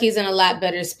he looks like he's in a lot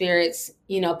better spirits,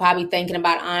 probably thinking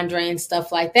about Andre and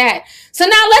stuff like that. So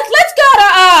now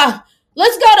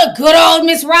let's go to good old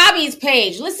Miss Robbie's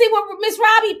page. Let's see what Miss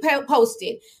Robbie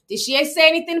posted. Did she say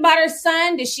anything about her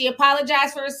son? Did she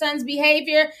apologize for her son's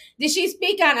behavior? Did she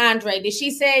speak on Andre? Did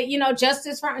she say,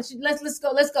 justice for? Let's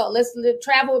go. Let's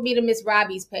travel with me to Miss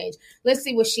Robbie's page. Let's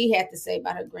see what she had to say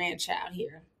about her grandchild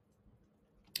here.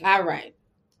 All right.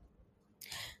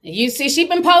 You see, she's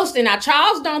been posting. Now,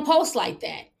 Charles don't post like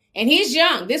that. And he's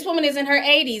young. This woman is in her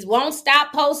 80s, won't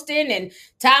stop posting and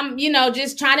Tom,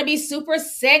 just trying to be super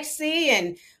sexy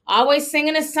and always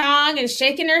singing a song and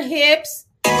shaking her hips.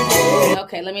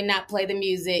 Okay, let me not play the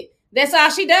music. That's all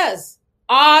she does.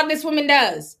 All this woman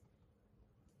does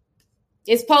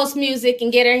is post music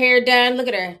and get her hair done. Look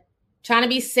at her, trying to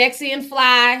be sexy and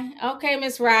fly. Okay,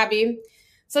 Miss Robbie.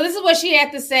 So this is what she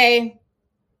had to say.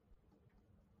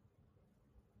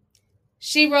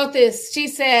 She wrote this. She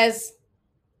says,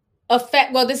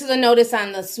 this is a notice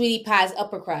on the Sweetie Pie's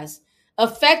upper crust.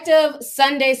 Effective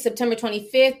Sunday, September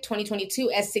 25th,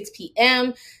 2022 at 6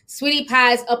 p.m., Sweetie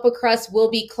Pie's upper crust will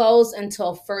be closed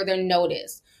until further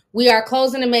notice. We are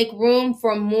closing to make room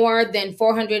for more than a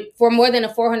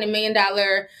 $400 million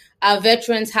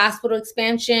Veterans Hospital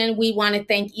expansion. We want to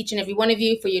thank each and every one of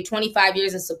you for your 25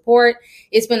 years of support.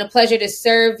 It's been a pleasure to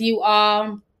serve you,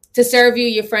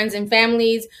 your friends and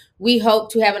families. We hope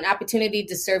to have an opportunity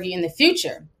to serve you in the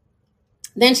future.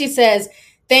 Then she says,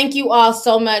 thank you all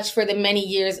so much for the many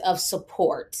years of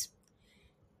support.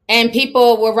 And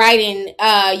people were writing,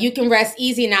 you can rest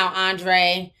easy now,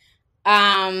 Andre.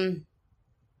 Some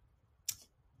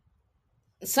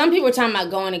people were talking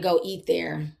about going to go eat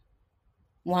there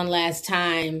one last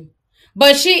time.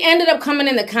 But she ended up coming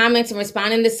in the comments and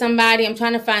responding to somebody. I'm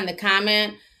trying to find the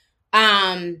comment.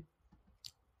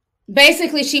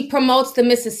 Basically, she promotes the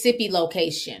Mississippi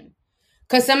location.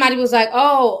 Because somebody was like, are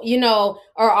all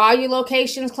your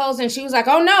locations closed? And she was like,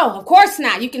 oh, no, of course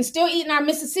not. You can still eat in our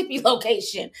Mississippi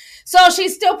location. So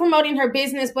she's still promoting her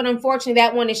business, but unfortunately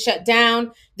that one is shut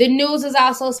down. The news is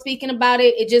also speaking about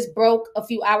it. It just broke a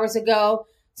few hours ago.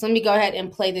 So let me go ahead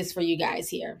and play this for you guys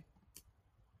here.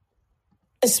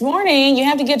 This morning, you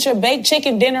have to get your baked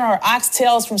chicken dinner or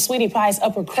oxtails from Sweetie Pie's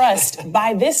upper crust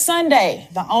by this Sunday.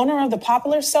 The owner of the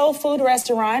popular soul food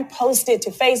restaurant posted to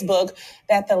Facebook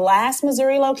that the last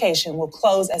Missouri location will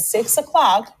close at 6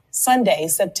 o'clock Sunday,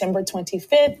 September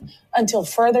 25th, until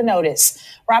further notice.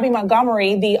 Robbie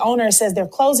Montgomery, the owner, says they're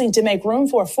closing to make room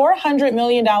for a $400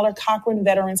 million Cochran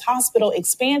Veterans Hospital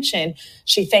expansion.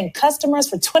 She thanked customers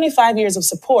for 25 years of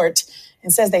support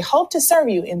and says they hope to serve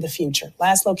you in the future.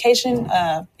 Last location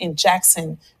in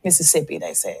Jackson, Mississippi,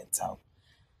 they said. So,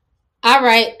 all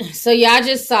right. So y'all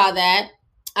just saw that.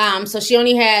 So she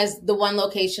only has the one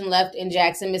location left in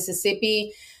Jackson,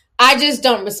 Mississippi. I just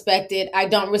don't respect it. I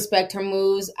don't respect her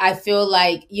moves. I feel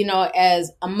like,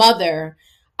 as a mother,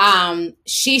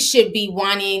 she should be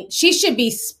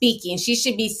speaking. She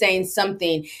should be saying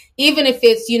something, even if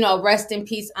it's, rest in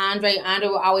peace, Andre. Andre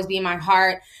will always be in my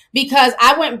heart, because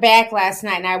I went back last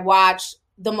night and I watched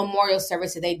the memorial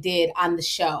service that they did on the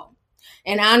show.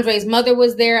 And Andre's mother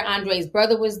was there. Andre's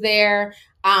brother was there.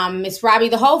 Miss Robbie,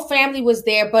 the whole family was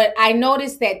there, but I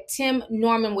noticed that Tim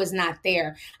Norman was not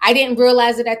there. I didn't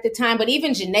realize it at the time, but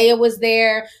even Janaea was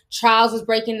there. Charles was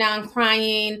breaking down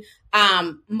crying.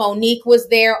 Monique was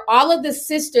there. All of the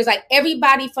sisters, like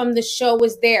everybody from the show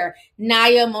was there.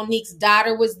 Naya, Monique's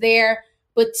daughter, was there,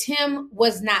 but Tim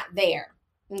was not there.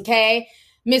 Okay.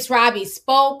 Miss Robbie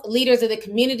spoke. Leaders of the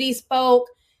community spoke.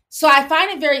 So I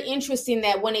find it very interesting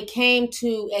that when it came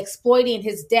to exploiting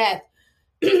his death,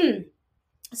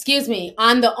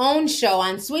 on the OWN show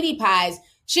on Sweetie Pies,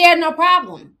 she had no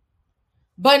problem.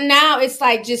 But now it's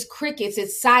like just crickets.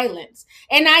 It's silence.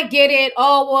 And I get it.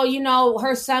 Oh, well,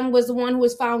 her son was the one who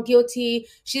was found guilty.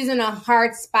 She's in a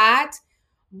hard spot.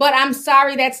 But I'm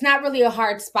sorry, that's not really a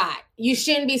hard spot. You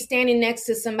shouldn't be standing next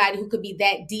to somebody who could be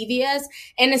that devious.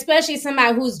 And especially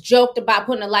somebody who's joked about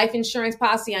putting a life insurance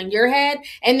policy on your head.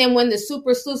 And then when the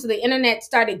super sleuths of the internet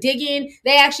started digging,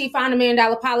 they actually found $1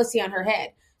 million policy on her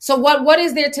head. So what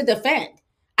is there to defend?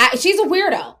 She's a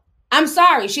weirdo. I'm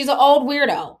sorry. She's an old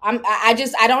weirdo.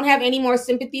 I don't have any more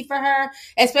sympathy for her,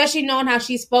 especially knowing how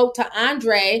she spoke to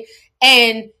Andre.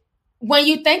 And when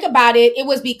you think about it, it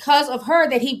was because of her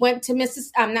that he went to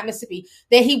that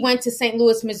he went to St.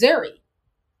 Louis, Missouri.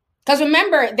 Because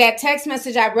remember that text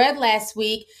message I read last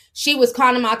week, she was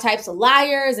calling him all types of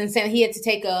liars and saying he had to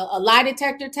take a lie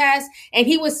detector test. And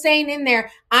he was saying in there,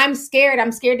 I'm scared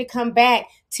to come back.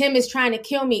 Tim is trying to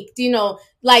kill me.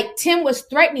 Like Tim was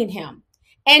threatening him.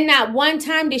 And not one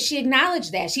time did she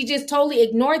acknowledge that. She just totally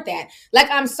ignored that. Like,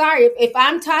 I'm sorry, if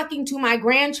I'm talking to my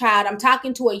grandchild, I'm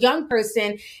talking to a young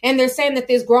person, and they're saying that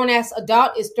this grown-ass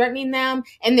adult is threatening them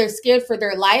and they're scared for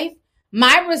their life,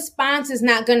 my response is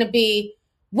not going to be,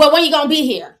 well, when are you going to be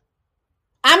here?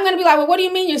 I'm going to be like, well, what do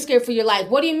you mean you're scared for your life?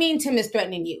 What do you mean Tim is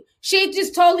threatening you? She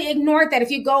just totally ignored that. If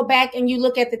you go back and you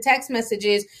look at the text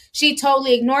messages, she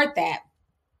totally ignored that.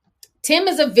 Tim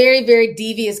is a very, very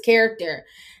devious character.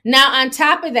 Now, on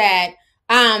top of that,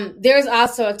 there's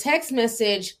also a text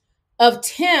message of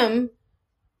Tim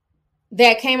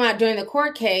that came out during the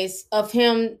court case of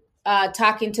him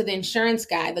talking to the insurance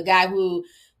guy, the guy who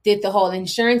did the whole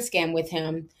insurance scam with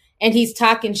him. And he's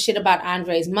talking shit about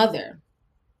Andre's mother.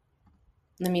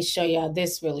 Let me show y'all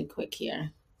this really quick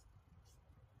here.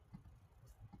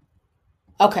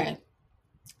 Okay.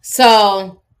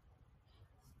 So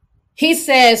he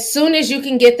says, soon as you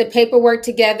can get the paperwork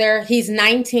together, he's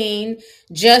 19,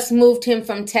 just moved him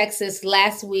from Texas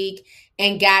last week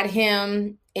and got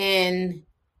him in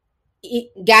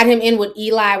with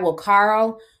Eli, with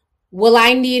Carl. Will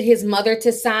I need his mother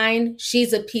to sign?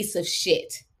 She's a piece of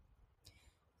shit.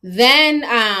 Then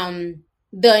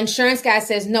the insurance guy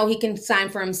says, no, he can sign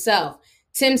for himself.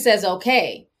 Tim says,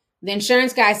 okay. The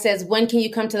insurance guy says, when can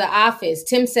you come to the office?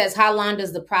 Tim says, how long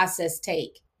does the process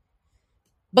take?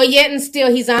 But yet and still,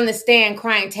 he's on the stand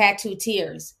crying tattoo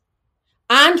tears.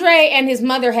 Andre and his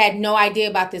mother had no idea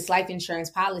about this life insurance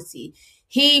policy.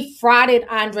 He frauded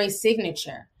Andre's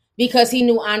signature because he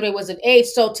knew Andre was of age.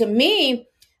 So to me,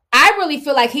 I really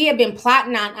feel like he had been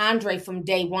plotting on Andre from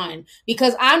day one,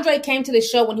 because Andre came to the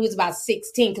show when he was about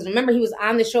 16. Because remember, he was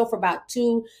on the show for about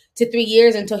 2 to 3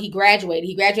 years until he graduated.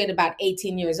 He graduated about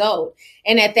 18 years old.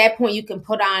 And at that point, you can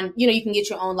put on, you can get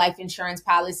your own life insurance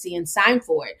policy and sign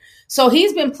for it. So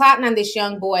he's been plotting on this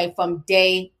young boy from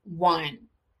day one.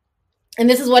 And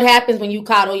this is what happens when you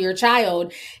coddle your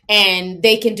child and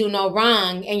they can do no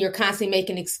wrong and you're constantly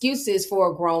making excuses for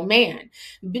a grown man.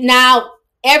 Now,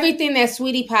 everything that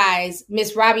Sweetie Pie's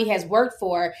Miss Robbie has worked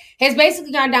for has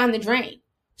basically gone down the drain.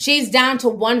 She's down to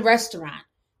one restaurant.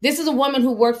 This is a woman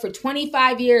who worked for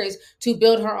 25 years to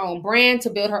build her own brand, to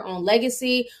build her own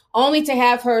legacy, only to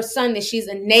have her son that she's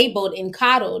enabled and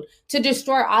coddled to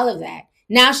destroy all of that.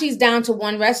 Now she's down to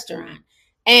one restaurant.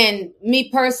 And me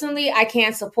personally, I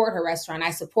can't support her restaurant. I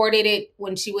supported it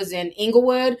when she was in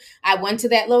Inglewood. I went to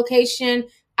that location.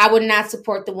 I would not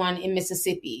support the one in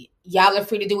Mississippi. Y'all are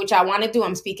free to do what y'all want to do.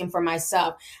 I'm speaking for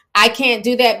myself. I can't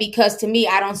do that because to me,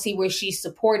 I don't see where she's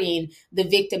supporting the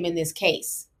victim in this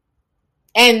case.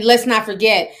 And let's not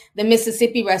forget, the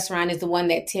Mississippi restaurant is the one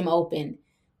that Tim opened.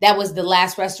 That was the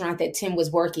last restaurant that Tim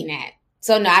was working at.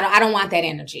 So no, I don't want that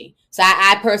energy. So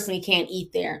I personally can't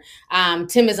eat there.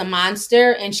 Tim is a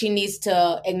monster and she needs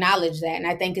to acknowledge that. And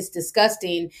I think it's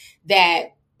disgusting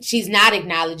that she's not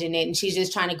acknowledging it and she's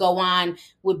just trying to go on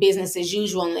with business as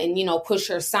usual and, push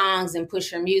her songs and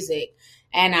push her music.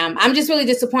 And I'm just really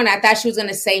disappointed. I thought she was going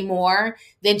to say more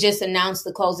than just announce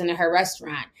the closing of her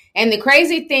restaurant. And the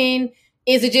crazy thing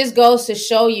is it just goes to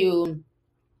show you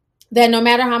that no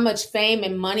matter how much fame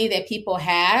and money that people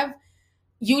have,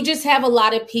 you just have a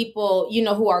lot of people,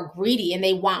 who are greedy and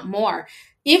they want more.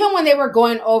 Even when they were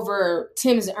going over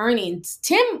Tim's earnings,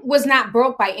 Tim was not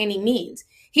broke by any means.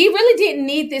 He really didn't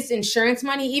need this insurance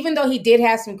money, even though he did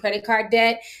have some credit card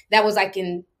debt that was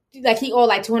he owed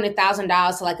like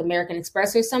 $200,000 to like American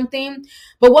Express or something.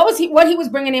 But what he was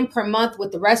bringing in per month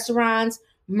with the restaurants,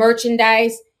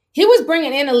 merchandise, he was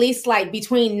bringing in at least like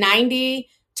between $90,000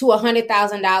 to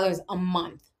 $100,000 a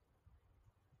month.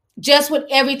 Just with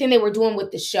everything they were doing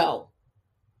with the show.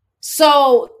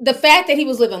 So the fact that he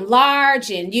was living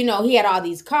large and, he had all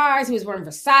these cars, he was wearing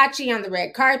Versace on the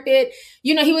red carpet,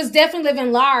 he was definitely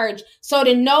living large. So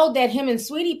to know that him and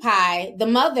Sweetie Pie, the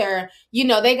mother,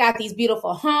 they got these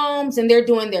beautiful homes and they're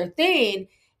doing their thing.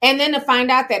 And then to find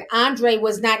out that Andre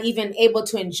was not even able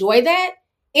to enjoy that,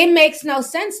 it makes no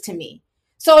sense to me.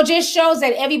 So it just shows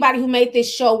that everybody who made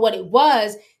this show what it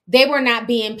was, they were not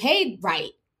being paid right.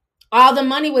 All the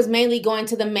money was mainly going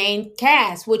to the main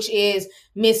cast, which is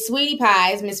Miss Sweetie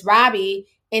Pie's, Miss Robbie,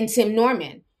 and Tim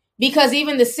Norman. Because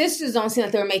even the sisters don't seem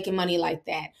like they were making money like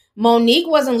that. Monique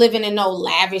wasn't living in no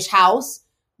lavish house.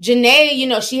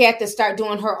 Janae, she had to start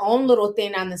doing her own little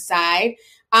thing on the side.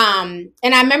 And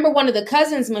I remember one of the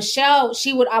cousins, Michelle,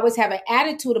 she would always have an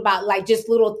attitude about like just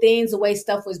little things, the way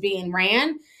stuff was being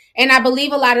ran. And I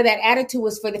believe a lot of that attitude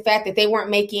was for the fact that they weren't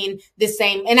making the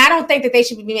same. And I don't think that they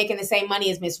should be making the same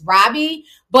money as Miss Robbie,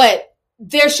 but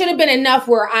there should have been enough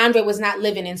where Andre was not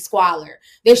living in squalor.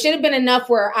 There should have been enough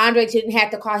where Andre didn't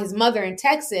have to call his mother in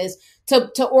Texas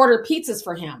to order pizzas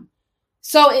for him.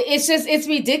 So it's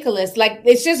ridiculous. Like,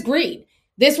 it's just greed.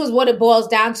 This was what it boils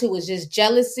down to, is just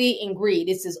jealousy and greed.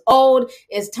 It's as old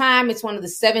as time. It's one of the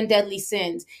 7 deadly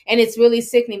sins. And it's really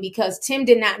sickening because Tim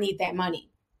did not need that money.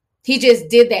 He just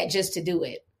did that just to do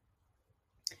it.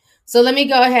 So let me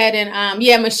go ahead and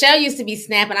yeah, Michelle used to be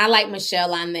snapping. I like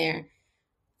Michelle on there.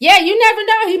 Yeah, you never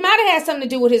know. He might have had something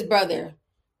to do with his brother,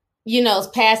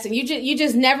 passing. You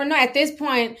just never know. At this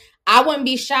point, I wouldn't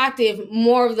be shocked if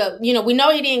more of the, we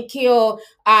know he didn't kill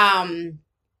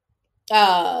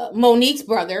Monique's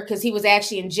brother because he was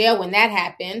actually in jail when that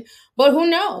happened. But who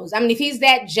knows? I mean, if he's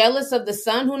that jealous of the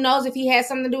son, who knows if he had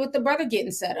something to do with the brother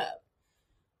getting set up?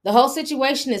 The whole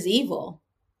situation is evil.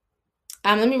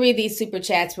 Let me read these super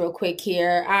chats real quick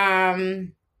here.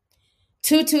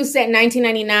 Tutu sent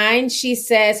 1999. She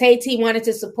says, "Hey T, wanted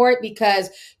to support because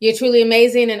you're truly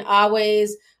amazing and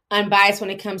always unbiased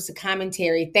when it comes to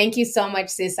commentary." Thank you so much,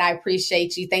 sis. I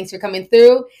appreciate you. Thanks for coming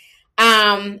through.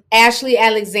 Ashley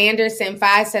Alexander sent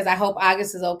 5, says, "I hope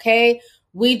August is okay.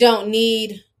 We don't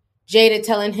need Jada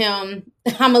telling him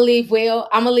I'ma leave Will.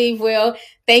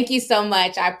 Thank you so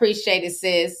much. I appreciate it,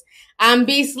 sis.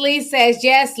 Beast Lee says,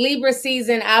 "Yes, Libra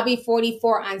season. I'll be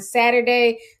 44 on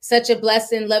Saturday. Such a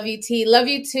blessing. Love you, T. Love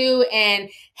you too. And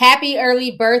happy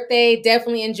early birthday.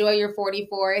 Definitely enjoy your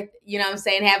 44th. You know what I'm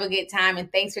saying? Have a good time.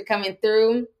 And thanks for coming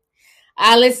through."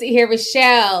 Let's see here.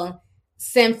 Rochelle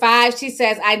sent 5. She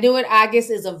says, "I knew it.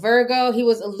 August is a Virgo." He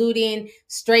was alluding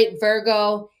straight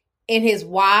Virgo in his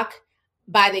walk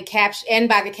by the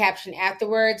caption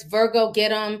afterwards. Virgos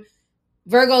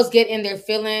get in their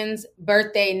feelings.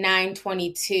 Birthday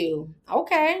 9/22.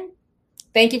 Okay.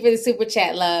 Thank you for the super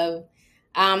chat, love.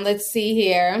 Let's see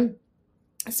here.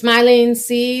 Smiling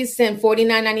Seas sent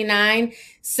 $49.99.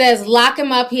 Says, "Lock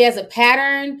him up. He has a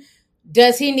pattern.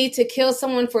 Does he need to kill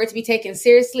someone for it to be taken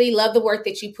seriously? Love the work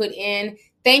that you put in."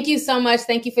 Thank you so much.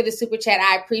 Thank you for the super chat.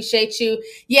 I appreciate you.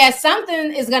 Yeah,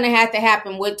 something is going to have to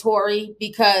happen with Tory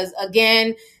because,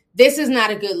 again, this is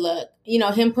not a good look.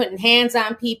 Him putting hands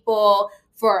on people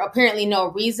for apparently no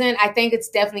reason. I think it's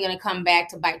definitely going to come back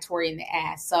to bite Tory in the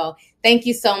ass. So thank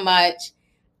you so much.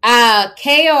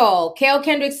 Kale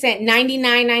Kendrick sent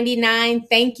 $99.99.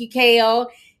 Thank you,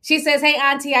 Kale. She says, "Hey,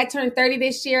 Auntie, I turned 30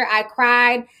 this year. I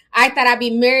cried. I thought I'd be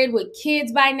married with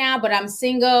kids by now, but I'm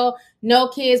single. No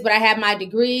kids, but I have my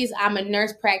degrees. I'm a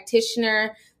nurse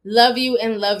practitioner. Love you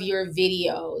and love your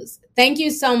videos." Thank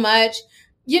you so much.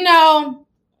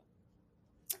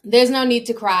 There's no need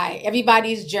to cry.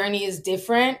 Everybody's journey is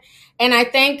different. And I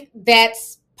think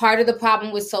that's part of the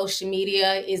problem with social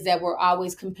media is that we're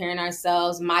always comparing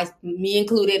ourselves, me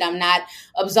included. I'm not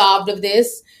absolved of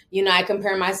this. I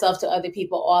compare myself to other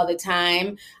people all the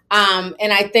time.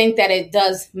 And I think that it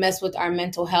does mess with our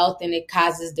mental health and it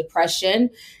causes depression.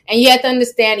 And you have to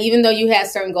understand, even though you have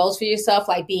certain goals for yourself,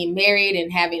 like being married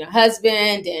and having a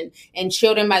husband and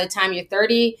children by the time you're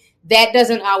 30, that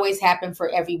doesn't always happen for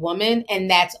every woman, and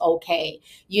that's okay.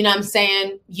 You know what I'm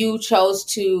saying? You chose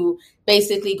to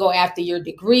basically go after your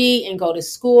degree and go to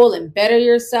school and better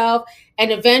yourself,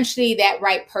 and eventually that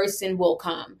right person will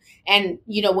come. And,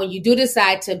 when you do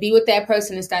decide to be with that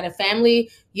person and start a family,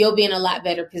 you'll be in a lot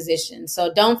better position.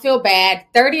 So don't feel bad.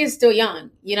 30 is still young.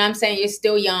 You know what I'm saying? You're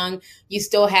still young. You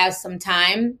still have some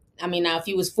time. I mean, now if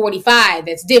you was 45,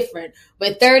 that's different,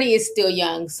 but 30 is still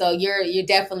young. So you're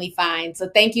definitely fine. So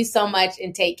thank you so much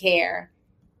and take care.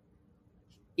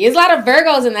 There's a lot of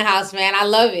Virgos in the house, man. I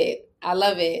love it.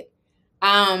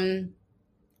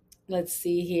 Let's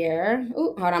see here.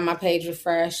 Ooh, hold on. My page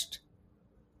refreshed.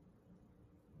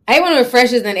 I hate when it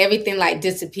refreshes and everything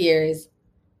disappears.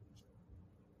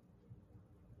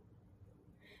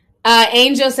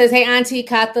 Angel says, "Hey, Auntie,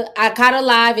 I caught a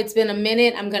live. It's been a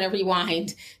minute. I'm going to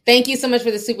rewind." Thank you so much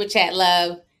for the super chat,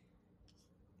 love.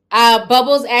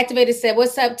 Bubbles Activated said,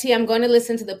 "What's up, T? I'm going to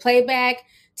listen to the playback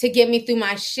to get me through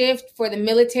my shift for the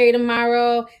military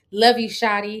tomorrow. Love you,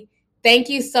 Shotty." Thank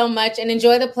you so much and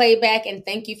enjoy the playback. And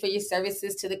thank you for your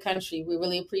services to the country. We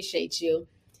really appreciate you.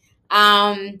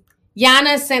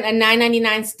 Yana sent a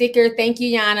 $9.99 sticker. Thank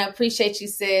you, Yana. Appreciate you,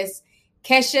 sis.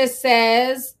 Kesha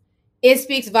says, "It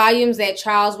speaks volumes that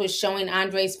Charles was showing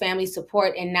Andre's family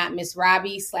support and not Miss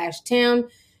Robbie/Tim.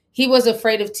 He was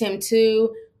afraid of Tim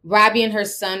too. Robbie and her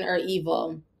son are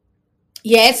evil."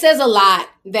 Yeah, it says a lot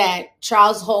that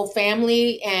Charles' whole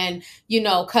family and,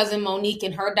 cousin Monique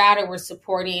and her daughter were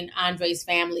supporting Andre's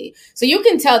family. So you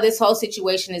can tell this whole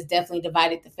situation has definitely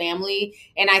divided the family.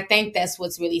 And I think that's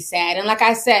what's really sad. And like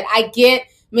I said, I get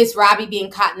Miss Robbie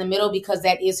being caught in the middle because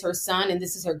that is her son and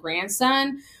this is her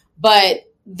grandson. But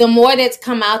the more that's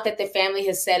come out that the family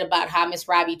has said about how Miss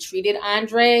Robbie treated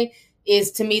Andre is,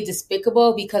 to me,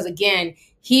 despicable because, again,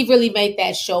 he really made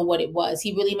that show what it was.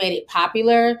 He really made it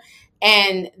popular.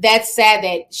 And that's sad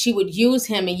that she would use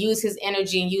him and use his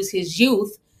energy and use his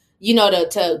youth,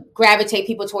 to gravitate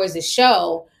people towards the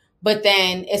show. But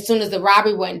then as soon as the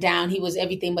robbery went down, he was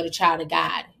everything but a child of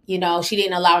God. You know, she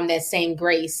didn't allow him that same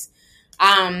grace.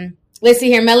 Let's see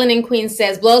here. Melanin Queen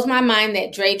says, blows my mind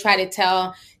that Dre tried to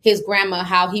tell his grandma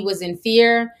how he was in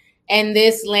fear. And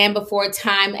this Land Before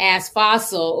Time ass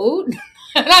fossil. Ooh,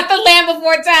 not the Land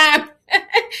Before Time.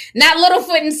 Not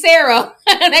Littlefoot and Sarah.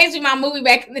 That used to be my movie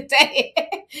back in the day.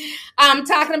 I'm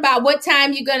talking about what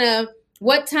time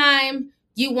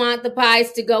you want the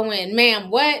pies to go in. Ma'am,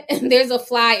 what? There's a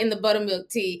fly in the buttermilk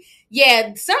tea.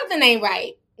 Yeah, something ain't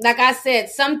right. Like I said,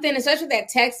 something, especially that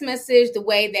text message, the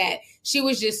way that she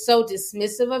was just so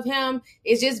dismissive of him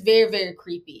is just very, very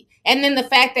creepy. And then the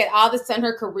fact that all of a sudden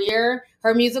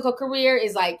her musical career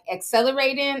is like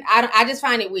accelerating. I just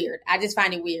find it weird.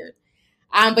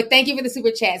 But thank you for the super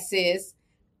chat, sis.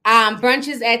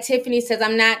 Brunches at Tiffany says,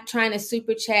 I'm not trying to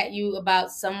super chat you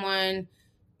about someone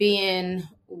being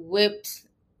whipped.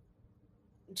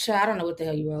 I don't know what the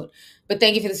hell you wrote, but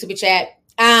thank you for the super chat.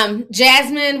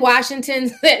 Jasmine Washington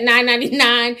at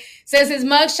 $9.99 says his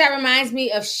mugshot reminds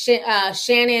me of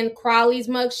Shannon Crawley's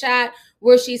mugshot,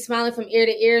 where she's smiling from ear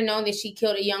to ear, knowing that she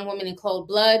killed a young woman in cold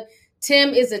blood.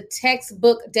 Tim is a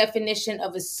textbook definition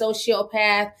of a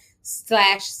sociopath /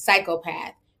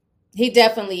 psychopath. He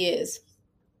definitely is.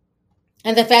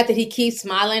 And the fact that he keeps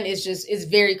smiling is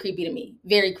very creepy to me.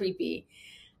 Very creepy.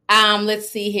 Let's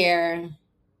see here.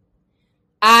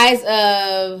 Eyes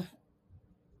of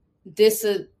this.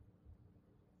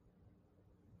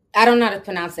 I don't know how to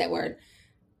pronounce that word.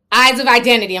 Eyes of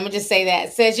Identity. I'm going to just say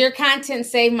that. Says, your content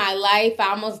saved my life. I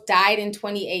almost died in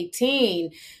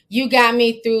 2018. You got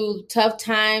me through tough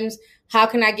times. How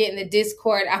can I get in the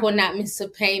Discord? I will not miss a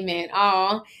payment.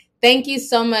 Oh, thank you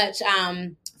so much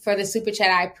for the super chat.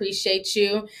 I appreciate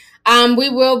you. We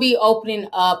will be opening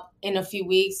up in a few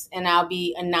weeks, and I'll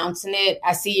be announcing it.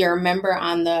 I see you're a member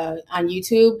on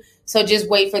YouTube, so just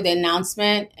wait for the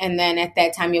announcement, and then at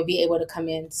that time you'll be able to come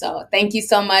in. So thank you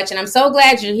so much, and I'm so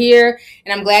glad you're here,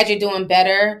 and I'm glad you're doing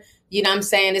better. You know what I'm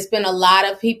saying? It's been a lot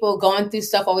of people going through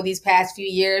stuff over these past few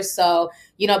years, so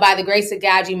you know, by the grace of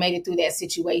God, you made it through that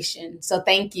situation. So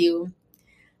thank you.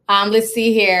 Let's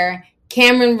see here.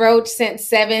 Cameron Roach sent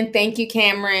 7. Thank you,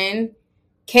 Cameron.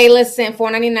 Kayla sent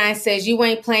 $4.99, says, you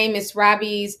ain't playing Miss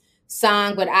Robbie's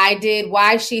song, but I did.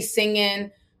 Why is she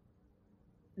singing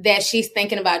that she's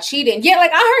thinking about cheating? Yeah,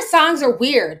 like all her songs are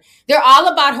weird. They're all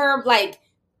about her like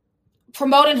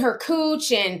promoting her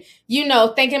cooch and, you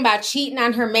know, thinking about cheating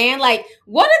on her man. Like,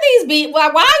 what are these why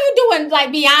are you doing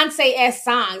like Beyonce-esque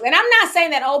songs? And I'm not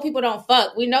saying that old people don't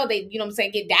fuck. We know they, you know what I'm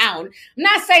saying, get down. I'm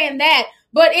not saying that.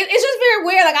 But it's just very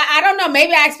weird. Like, I don't know.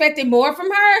 Maybe I expected more from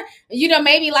her. You know,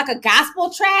 maybe like a gospel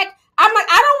track. I'm like,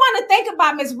 I don't want to think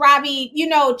about Miss Robbie, you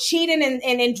know, cheating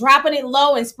and dropping it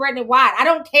low and spreading it wide. I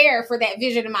don't care for that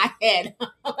vision in my head.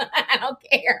 I don't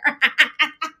care.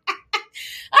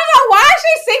 I'm like, why is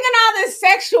she singing all this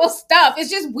sexual stuff? It's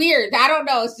just weird. I don't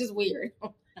know. It's just weird.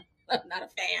 I'm not a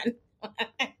fan. Yeah,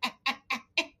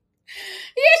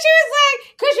 she was like,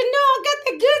 because you know I got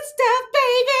the good stuff,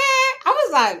 baby. I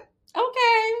was like,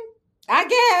 okay, I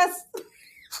guess.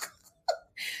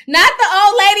 Not the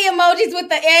old lady emojis with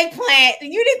the eggplant.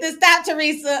 You need to stop,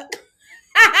 Teresa.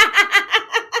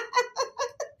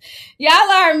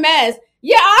 Y'all are a mess.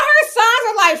 Yeah, all her songs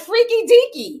are like freaky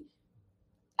deaky.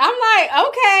 I'm like,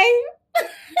 okay.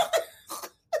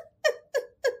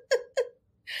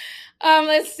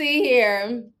 Let's see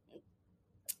here.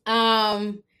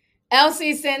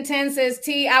 Elsie sent 10 says,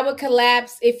 T, I would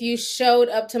collapse if you showed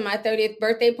up to my 30th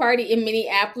birthday party in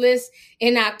Minneapolis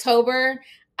in October.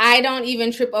 I don't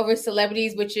even trip over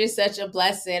celebrities, but you're such a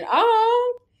blessing.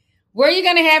 Oh, where are you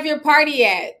going to have your party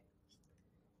at?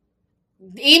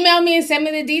 Email me and send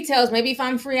me the details. Maybe if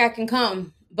I'm free, I can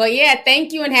come. But yeah,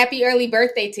 thank you and happy early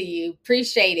birthday to you.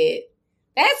 Appreciate it.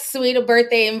 That's sweet, a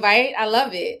birthday invite. I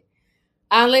love it.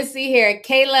 Let's see here.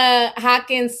 Kayla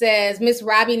Hawkins says, Miss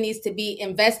Robbie needs to be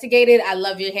investigated. I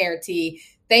love your hair, T.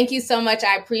 Thank you so much.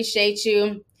 I appreciate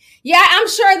you. Yeah, I'm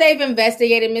sure they've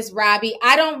investigated Miss Robbie.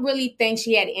 I don't really think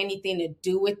she had anything to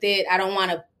do with it. I don't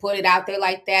want to put it out there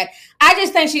like that. I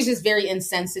just think she's just very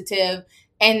insensitive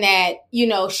and that, you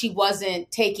know, she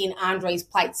wasn't taking Andre's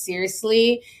plight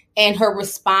seriously. And her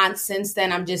response since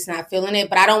then, I'm just not feeling it.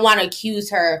 But I don't want to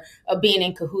accuse her of being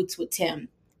in cahoots with Tim.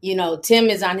 You know, Tim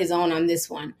is on his own on this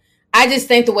one. I just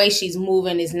think the way she's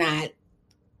moving is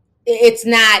it's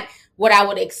not what I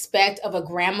would expect of a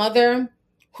grandmother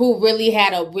who really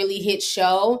had a really hit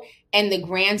show. And the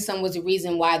grandson was the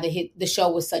reason why the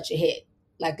show was such a hit.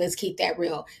 Like, let's keep that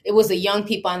real. It was the young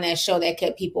people on that show that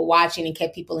kept people watching and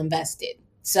kept people invested.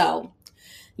 So,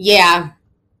 yeah.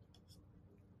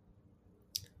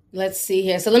 Let's see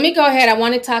here. So let me go ahead. I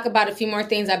want to talk about a few more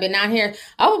things. I've been out here.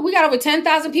 Oh, we got over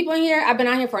 10,000 people in here. I've been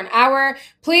out here for an hour.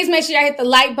 Please make sure y'all hit the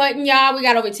like button, y'all. We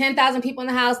got over 10,000 people in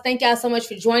the house. Thank y'all so much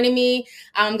for joining me.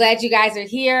 I'm glad you guys are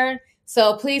here.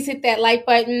 So please hit that like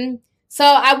button. So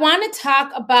I want to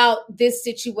talk about this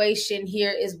situation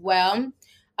here as well.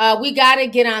 We got to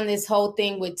get on this whole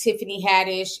thing with Tiffany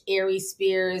Haddish, Aries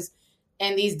Spears,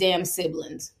 and these damn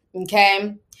siblings.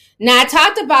 Okay. Now, I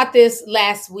talked about this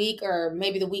last week or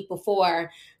maybe the week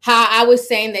before, how I was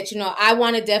saying that, I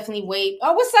want to definitely wait.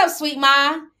 Oh, what's up, Sweet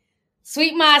Ma?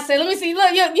 Sweet Ma said, let me see. Look,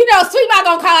 Sweet Ma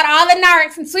going to call out all the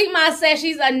narcs. And Sweet Ma says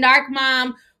she's a narc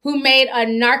mom who made a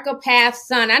narcopath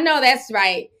son. I know that's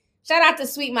right. Shout out to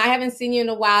Sweet Ma. I haven't seen you in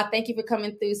a while. Thank you for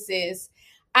coming through, sis.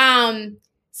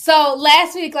 So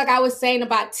last week, like I was saying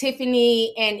about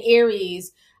Tiffany and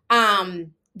Aries,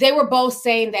 they were both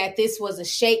saying that this was a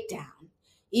shakedown.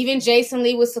 Even Jason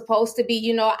Lee was supposed to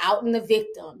be, out in the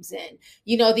victims. And,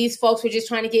 these folks were just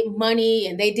trying to get money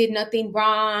and they did nothing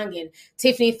wrong. And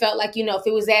Tiffany felt like, if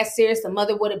it was that serious, the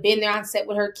mother would have been there on set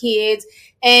with her kids.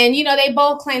 And, they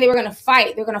both claimed they were going to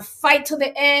fight. They were going to fight till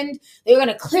the end. They were going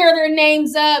to clear their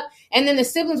names up. And then the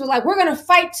siblings were like, we're going to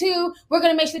fight too. We're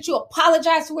going to make sure that you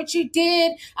apologize for what you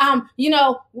did.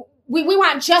 We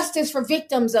want justice for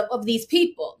victims of these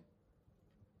people.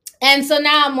 And so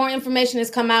now more information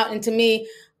has come out, and to me,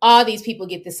 all these people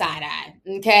get the side eye,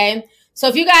 okay? So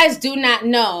if you guys do not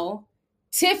know,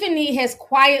 Tiffany has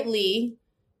quietly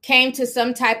came to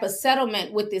some type of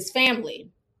settlement with this family.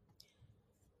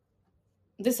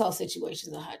 This whole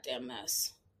situation is a hot damn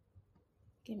mess.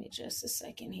 Give me just a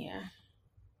second here.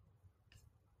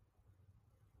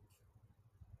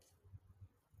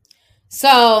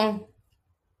 So,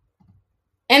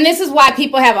 and this is why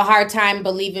people have a hard time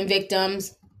believing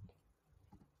victims.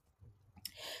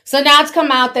 So now it's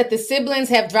come out that the siblings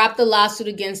have dropped the lawsuit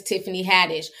against Tiffany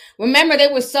Haddish. Remember, they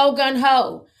were so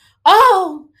gung-ho.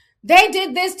 Oh, they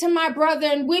did this to my brother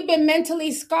and we've been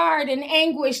mentally scarred and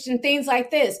anguished and things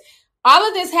like this. All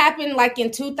of this happened like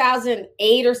in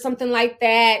 2008 or something like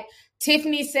that.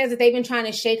 Tiffany says that they've been trying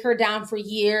to shake her down for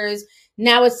years.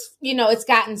 Now it's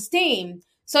gotten steam.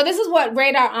 So this is what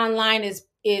Radar Online is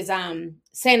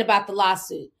saying about the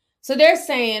lawsuit. So they're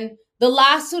saying the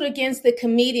lawsuit against the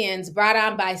comedians brought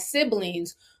on by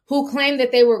siblings who claim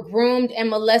that they were groomed and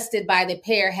molested by the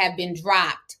pair have been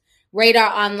dropped,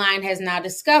 Radar Online has now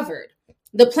discovered.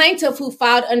 The plaintiff, who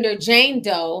filed under Jane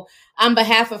Doe on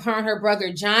behalf of her and her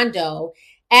brother John Doe,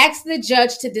 asked the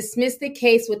judge to dismiss the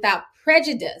case without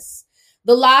prejudice.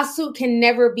 The lawsuit can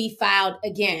never be filed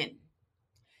again.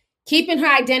 Keeping her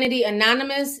identity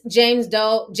anonymous, Jane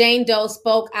Doe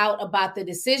spoke out about the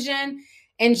decision.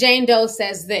 And Jane Doe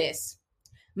says this: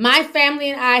 my family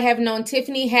and I have known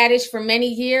Tiffany Haddish for many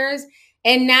years,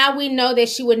 and now we know that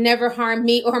she would never harm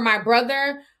me or my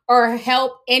brother or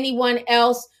help anyone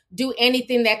else do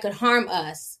anything that could harm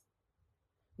us.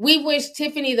 We wish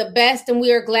Tiffany the best, and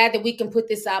we are glad that we can put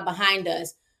this out behind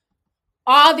us.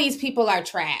 All these people are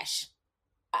trash,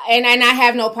 and I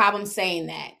have no problem saying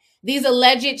that. These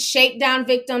alleged shakedown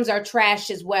victims are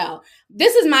trash as well.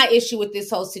 This is my issue with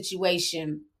this whole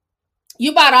situation.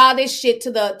 You brought all this shit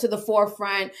to the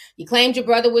forefront. You claimed your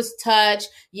brother was touched.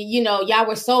 Y'all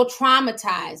were so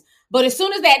traumatized. But as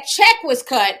soon as that check was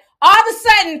cut, all of a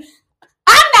sudden,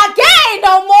 I'm not gay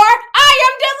no more. I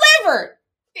am delivered.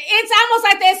 It's almost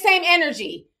like that same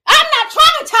energy. I'm not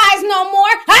traumatized no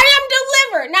more. I am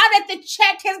delivered. Now that the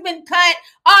check has been cut,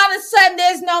 all of a sudden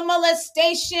there's no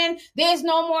molestation. There's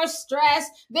no more stress.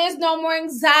 There's no more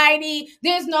anxiety.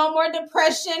 There's no more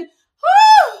depression.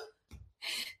 Whew.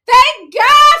 Thank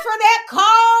God for that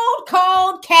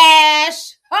cold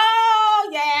cash. Oh,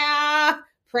 yeah.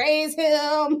 Praise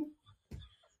him.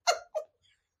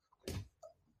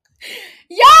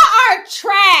 Y'all are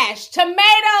trash.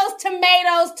 Tomatoes.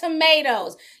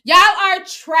 Y'all are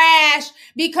trash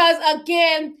because,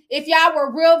 again, if y'all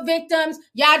were real victims,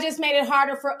 y'all just made it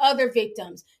harder for other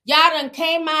victims. Y'all done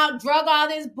came out, drug all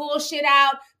this bullshit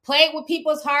out, played with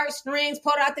people's heartstrings,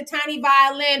 pulled out the tiny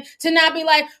violin to not be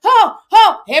like,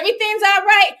 everything's all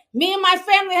right. Me and my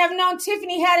family have known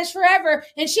Tiffany Haddish forever,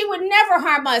 and she would never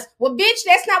harm us. Well, bitch,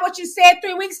 that's not what you said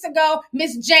 3 weeks ago,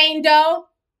 Miss Jane Doe.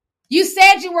 You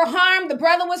said you were harmed. The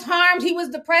brother was harmed. He was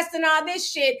depressed and all this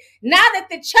shit. Now that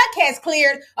the check has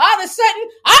cleared, all of a sudden,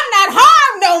 I'm not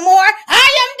harmed no more. I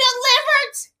am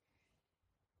delivered.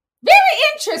 Very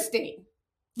interesting.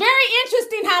 Very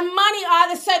interesting how money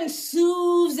all of a sudden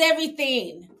soothes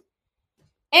everything.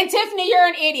 And Tiffany, you're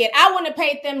an idiot. I wouldn't have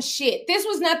paid them shit. This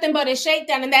was nothing but a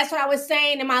shakedown. And that's what I was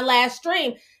saying in my last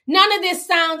stream. None of this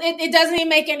sounds, it doesn't even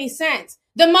make any sense.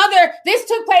 The mother, this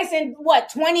took place in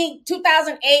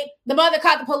 2008. The mother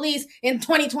called the police in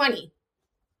 2020.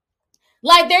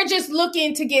 Like, they're just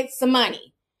looking to get some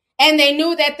money. And they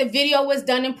knew that the video was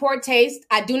done in poor taste.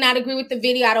 I do not agree with the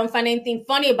video. I don't find anything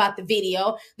funny about the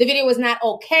video. The video was not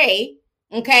okay.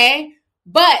 Okay.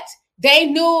 But they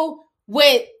knew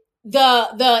with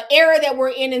the era that we're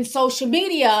in social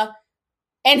media,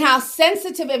 and how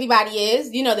sensitive everybody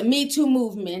is, you know, the Me Too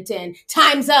movement and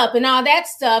Time's Up and all that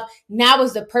stuff, now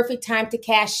is the perfect time to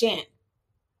cash in.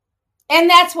 And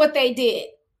that's what they did.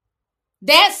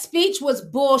 That speech was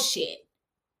bullshit.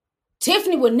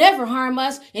 Tiffany would never harm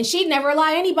us, and she'd never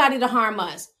allow anybody to harm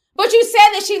us. But you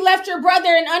said that she left your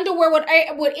brother in underwear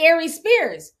with Aries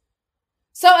Spears.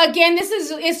 So again,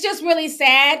 it's just really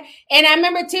sad. And I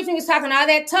remember Tiffany was talking all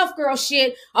that tough girl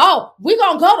shit. Oh, we're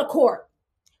going to go to court.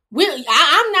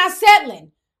 I'm not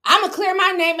settling. I'm going to clear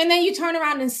my name. And then you turn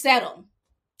around and settle.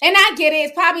 And I get it.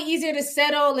 It's probably easier to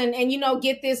settle and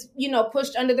get this,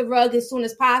 pushed under the rug as soon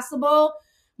as possible.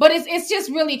 But it's just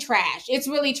really trash. It's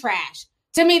really trash.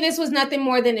 To me, this was nothing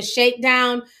more than a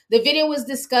shakedown. The video was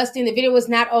disgusting. The video was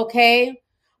not okay.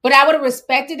 But I would have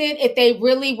respected it if they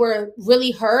really were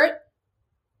really hurt,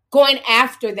 going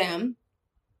after them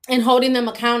and holding them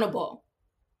accountable.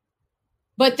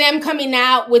 But them coming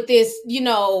out with this,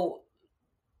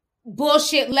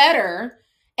 bullshit letter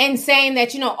and saying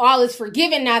that, all is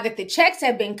forgiven now that the checks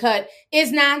have been cut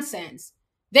is nonsense.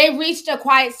 They reached a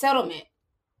quiet settlement.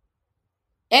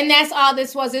 And that's all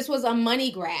this was. This was a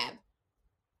money grab.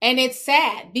 And it's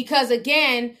sad because,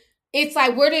 again, it's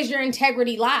like, where does your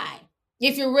integrity lie?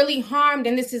 If you're really harmed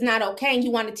and this is not okay and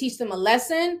you want to teach them a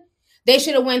lesson, they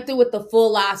should have went through with the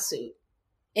full lawsuit.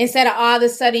 Instead of all of a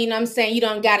sudden, you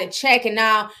don't got to check and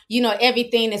now,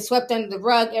 everything is swept under the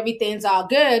rug. Everything's all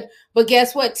good. But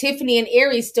guess what? Tiffany and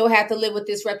Aries still have to live with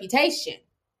this reputation.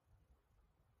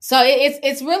 So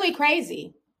it's really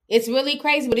crazy. It's really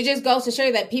crazy. But it just goes to show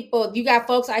you that you got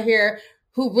folks out here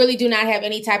who really do not have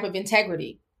any type of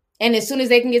integrity. And as soon as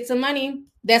they can get some money,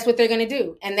 that's what they're going to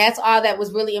do. And that's all that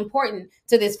was really important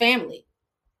to this family.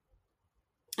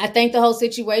 I think the whole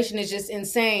situation is just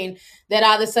insane that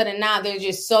all of a sudden now they're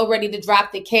just so ready to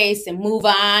drop the case and move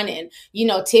on. And,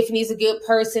 Tiffany's a good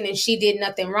person and she did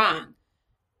nothing wrong.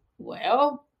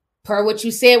 Well, per what you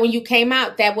said when you came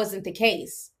out, that wasn't the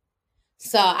case.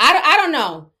 So I don't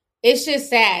know. It's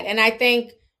just sad. And I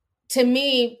think, to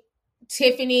me,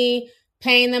 Tiffany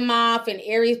paying them off and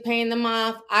Aries paying them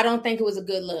off, I don't think it was a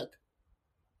good look.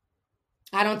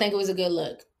 I don't think it was a good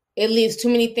look. It leaves too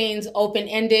many things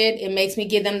open-ended. It makes me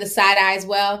give them the side eye as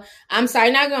well. I'm sorry,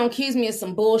 you're not going to accuse me of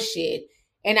some bullshit.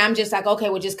 And I'm just like, okay,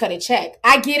 well, just cut a check.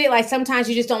 I get it. Like, sometimes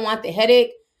you just don't want the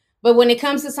headache. But when it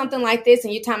comes to something like this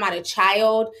and you're talking about a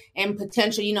child and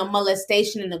potential,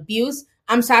 molestation and abuse,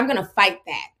 I'm sorry, I'm going to fight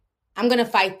that. I'm going to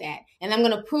fight that. And I'm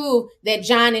going to prove that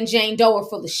John and Jane Doe are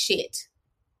full of shit.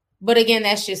 But again,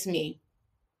 that's just me.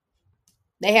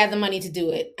 They have the money to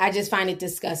do it. I just find it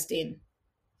disgusting.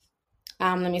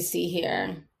 Let me see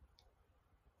here.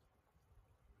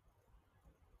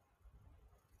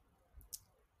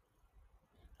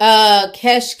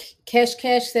 Kesh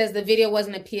says the video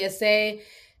wasn't a PSA.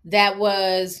 That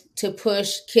was to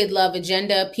push kid love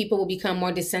agenda. People will become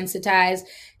more desensitized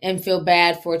and feel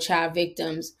bad for child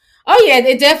victims. Oh yeah,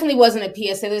 it definitely wasn't a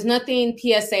PSA. There's nothing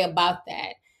PSA about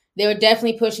that. They were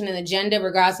definitely pushing an agenda,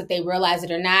 regardless if they realize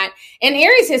it or not. And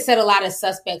Aries has said a lot of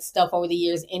suspect stuff over the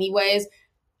years anyways.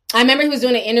 I remember he was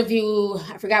doing an interview,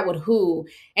 I forgot with who,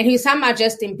 and he was talking about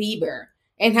Justin Bieber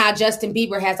and how Justin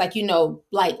Bieber has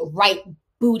right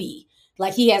booty.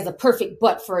 Like he has a perfect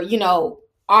butt for,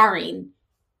 R-ing.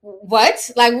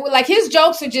 What? Like his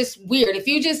jokes are just weird. If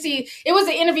you just see, it was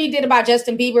an interview he did about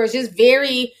Justin Bieber. It's just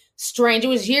very strange. It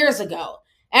was years ago.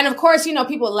 And of course,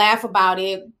 people laugh about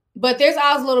it, but there's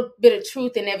always a little bit of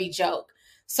truth in every joke.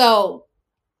 So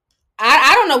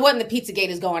I don't know what in the Pizzagate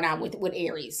is going on with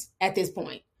Aries at this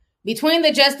point. Between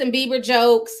the Justin Bieber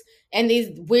jokes and these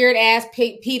weird ass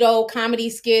pedo comedy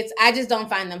skits, I just don't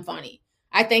find them funny.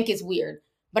 I think it's weird.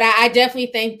 But I definitely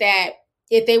think that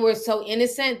if they were so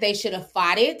innocent, they should have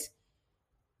fought it.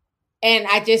 And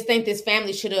I just think this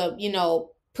family should have,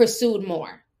 pursued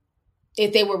more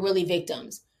if they were really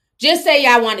victims. Just say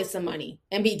y'all wanted some money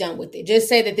and be done with it. Just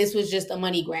say that this was just a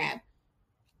money grab.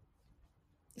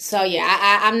 So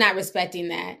yeah, I'm not respecting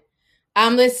that.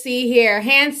 Let's see here.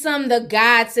 Handsome the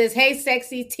God says, hey,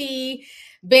 Sexy T.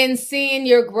 Been seeing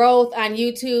your growth on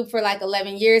YouTube for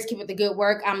 11 years. Keep up the good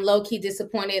work. I'm low-key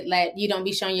disappointed that you don't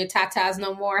be showing your tatas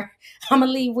no more. I'm a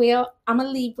leave Will. I'm a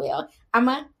leave Will. I'm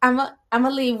a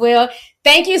leave Will.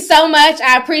 Thank you so much.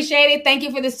 I appreciate it. Thank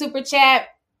you for the super chat.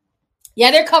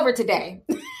 Yeah, they're covered today.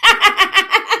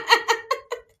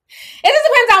 just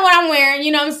depends on what I'm wearing.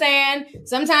 You know what I'm saying?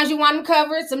 Sometimes you want them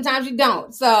covered, sometimes you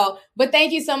don't. So, but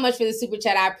thank you so much for the super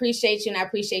chat. I appreciate you and I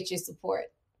appreciate your support.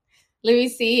 Let me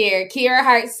see here. Kiera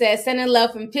Hart says, sending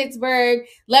love from Pittsburgh.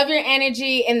 Love your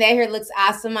energy and that hair looks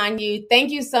awesome on you.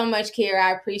 Thank you so much, Kiera.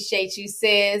 I appreciate you,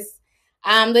 sis.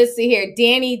 Let's see here.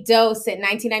 Danny Doe sent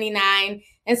 $19.99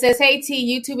 and says, hey,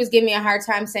 T, YouTube is giving me a hard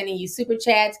time sending you super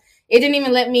chats. It didn't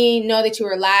even let me know that you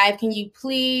were live. Can you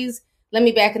please let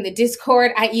me back in the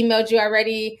Discord? I emailed you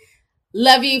already.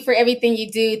 Love you for everything you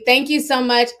do. Thank you so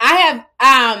much.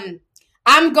 I'm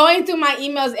going through my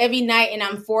emails every night and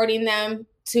I'm forwarding them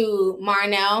to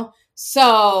Marnell.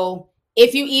 So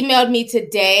if you emailed me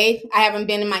today, I haven't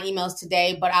been in my emails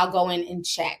today, but I'll go in and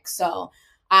check. So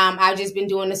I've just been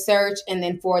doing a search and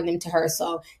then forward them to her.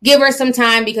 So give her some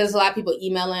time because a lot of people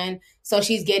emailing. So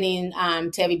she's getting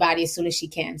to everybody as soon as she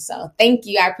can. So thank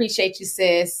you. I appreciate you,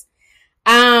 sis.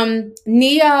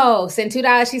 Neo sent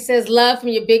 $2. She says, love from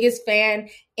your biggest fan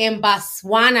in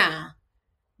Botswana.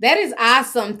 That is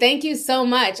awesome. Thank you so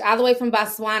much. All the way from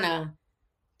Botswana.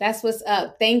 That's what's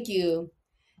up. Thank you.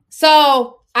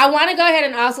 So I want to go ahead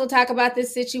and also talk about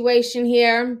this situation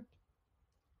here.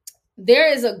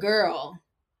 There is a girl.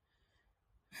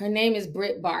 Her name is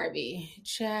Britt Barbie.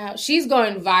 Child, she's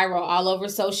going viral all over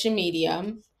social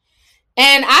media.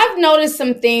 And I've noticed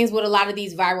some things with a lot of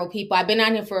these viral people. I've been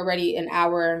on here for already an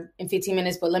hour and 15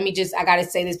 minutes, but I got to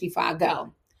say this before I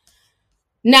go.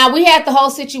 Now, we had the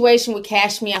whole situation with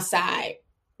Cash Me Outside,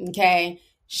 okay?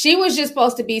 She was just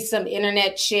supposed to be some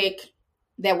internet chick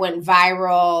that went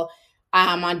viral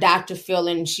on Dr. Phil,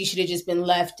 and she should have just been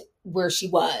left where she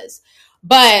was.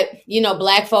 But,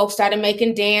 Black folks started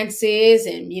making dances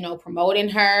and, promoting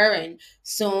her. And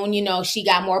soon, she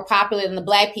got more popular than the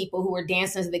Black people who were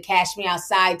dancing to the Cash Me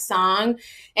Outside song.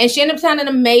 And she ended up signing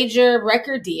a major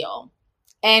record deal.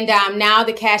 And now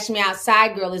the Cash Me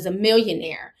Outside girl is a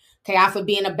millionaire. Okay, off of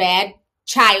being a bad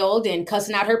child and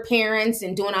cussing out her parents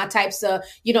and doing all types of,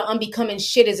 unbecoming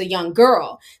shit as a young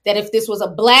girl. That if this was a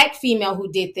Black female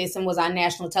who did this and was on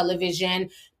national television,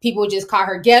 people would just call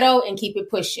her ghetto and keep it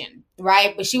pushing,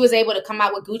 right? But she was able to come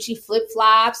out with Gucci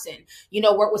flip-flops and,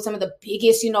 work with some of the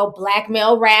biggest, Black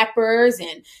male rappers.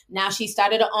 And now she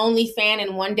started an OnlyFans,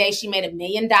 and one day she made $1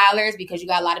 million because you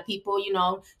got a lot of people,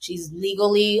 she's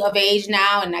legally of age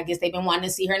now. And I guess they've been wanting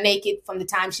to see her naked from the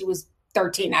time she was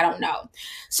 13. I don't know.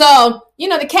 So,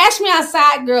 the Cash Me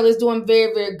Outside girl is doing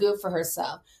very, very good for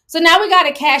herself. So now we got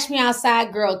a Cash Me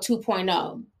Outside girl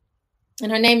 2.0,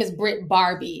 and her name is Britt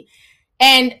Barbie.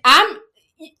 And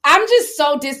I'm just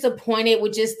so disappointed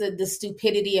with just the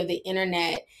stupidity of the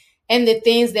internet and the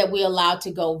things that we allow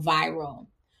to go viral.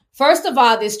 First of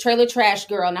all, this trailer trash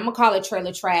girl, and I'm going to call it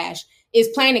trailer trash, is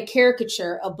playing a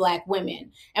caricature of Black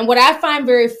women. And what I find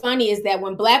very funny is that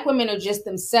when Black women are just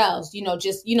themselves,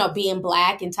 being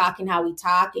Black and talking how we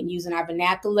talk and using our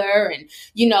vernacular, and,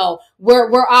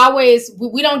 we're always,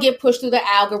 we don't get pushed through the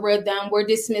algorithm. We're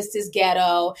dismissed as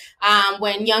ghetto.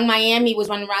 When Young Miami was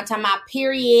running around talking about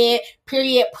period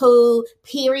poo,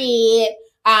 period.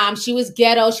 She was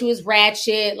ghetto. She was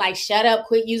ratchet. Like, shut up,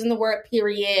 quit using the word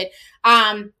period.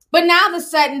 But now all of a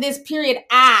sudden this period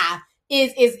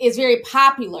is very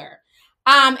popular.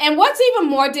 And what's even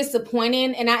more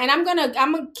disappointing, and I'm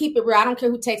gonna keep it real. I don't care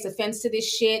who takes offense to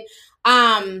this shit.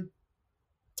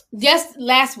 Just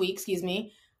last week,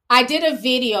 I did a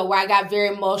video where I got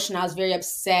very emotional. I was very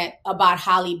upset about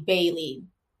Holly Bailey.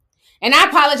 And I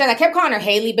apologize. I kept calling her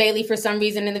Haley Bailey for some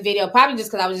reason in the video, probably just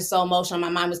because I was just so emotional. My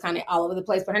mind was kind of all over the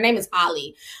place. But her name is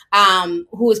Holly,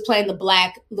 who is playing the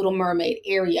Black Little Mermaid,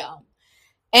 Ariel.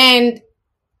 And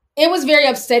it was very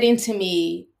upsetting to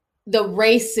me, the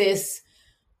racism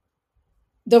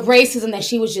that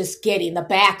she was just getting, the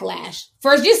backlash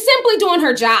for just simply doing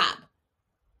her job.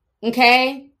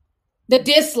 Okay? The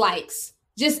dislikes,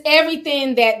 just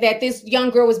everything that this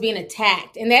young girl was being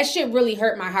attacked. And that shit really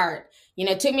hurt my heart.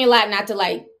 It took me a lot not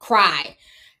to cry.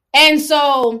 And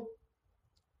so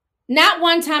not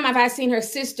one time have I seen her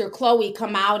sister, Chloe,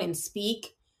 come out and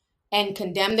speak and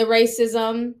condemn the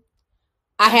racism.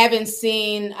 I haven't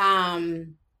seen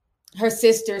her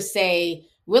sister say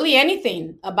really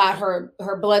anything about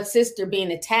her blood sister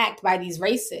being attacked by these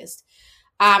racists,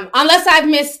 unless I've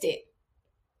missed it.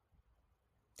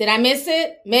 Did I miss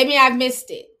it? Maybe I've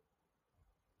missed it.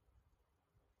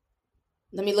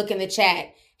 Let me look in the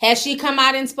chat. Has she come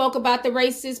out and spoke about the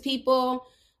racist people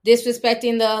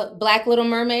disrespecting the Black Little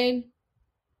Mermaid?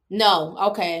 No.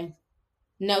 Okay.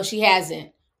 No, she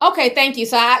hasn't. Okay, thank you.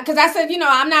 So, because I said,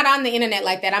 I'm not on the internet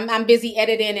like that. I'm busy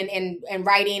editing and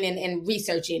writing and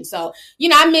researching. So,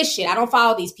 I miss shit. I don't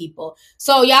follow these people.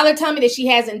 So, y'all are telling me that she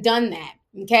hasn't done that.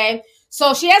 Okay.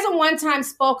 So she hasn't one time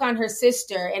spoke on her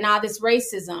sister and all this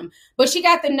racism, but she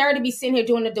got the nerve to be sitting here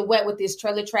doing a duet with this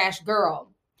trailer trash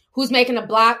girl who's making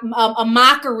a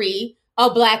mockery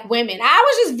of Black women. I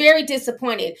was just very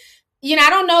disappointed. You know, I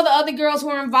don't know the other girls who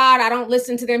are involved. I don't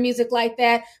listen to their music like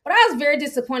that, but I was very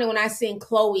disappointed when I seen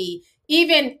Chloe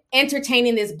even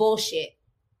entertaining this bullshit.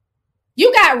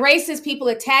 You got racist people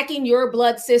attacking your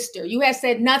blood sister. You have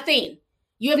said nothing.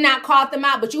 You have not called them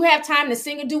out, but you have time to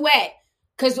sing a duet.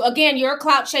 Because again, you're a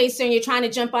clout chaser and you're trying to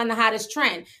jump on the hottest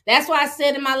trend. That's why I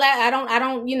said in my I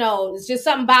don't, you know, it's just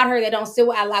something about her that don't sit.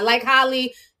 I like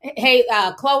Holly, hey,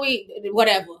 Chloe,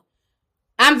 whatever.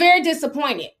 I'm very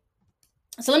disappointed.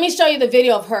 So let me show you the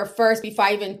video of her first before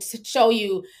I even show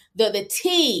you the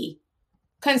tea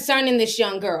concerning this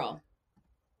young girl.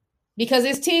 Because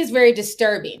this tea is very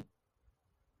disturbing.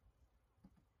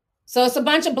 So it's a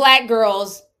bunch of Black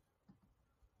girls,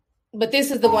 but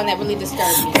this is the one that really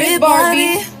disturbed me. Hey,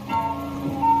 Barbie.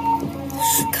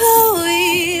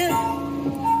 Chloe.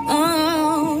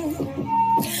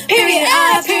 Period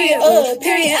I, period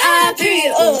period I,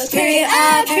 period period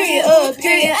I, period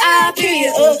period I,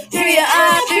 period period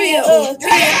I, period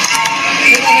period.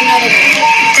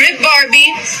 Rip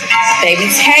Barbie. Baby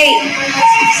Tate.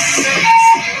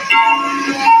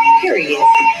 Period.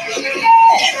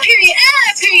 Period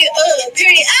I, period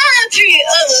period I, period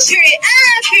period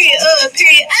I, period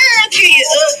period I, period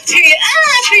period I,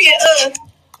 period.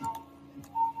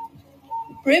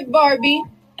 Rip Barbie.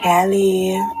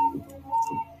 Allie.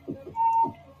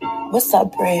 What's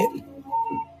up, Britt?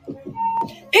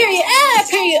 Period I,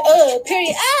 period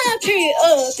period I, period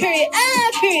period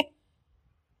I, period.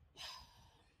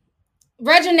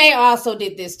 Reginae also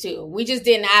did this too. We just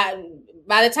didn't.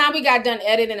 By the time we got done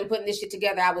editing and putting this shit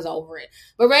together, I was over it.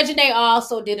 But Reginae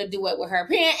also did a duet with her.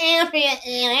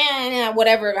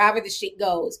 Whatever, however the shit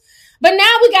goes. But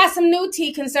now we got some new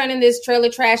tea concerning this trailer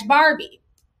trash Barbie.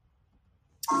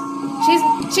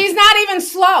 She's not even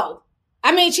slow.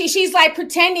 I mean, she's like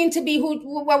pretending to be who.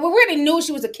 Well, we already knew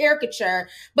she was a caricature,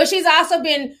 but she's also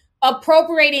been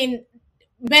appropriating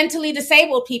mentally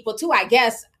disabled people too, I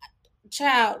guess.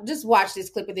 Child, just watch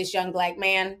this clip of this young Black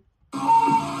man. Period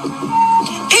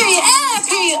I,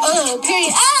 period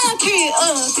period I, period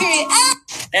period I.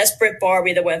 That's Britt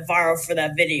Barbie that went viral for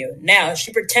that video. Now,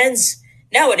 she pretends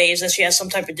nowadays that she has some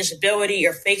type of disability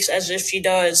or fakes as if she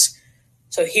does.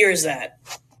 So here's that.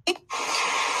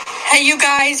 Hey, you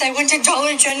guys, I went to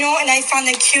Dollar General and I found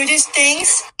the cutest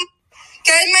things.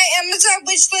 Guys, my Amazon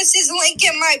wish list is linked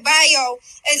in my bio.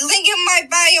 It's linked in my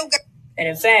bio. And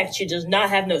in fact, she does not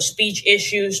have no speech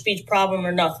issue, speech problem,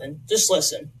 or nothing. Just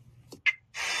listen.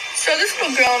 So this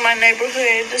little girl in my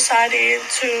neighborhood decided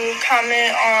to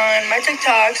comment on my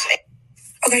TikToks.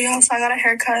 Okay, y'all, so I got a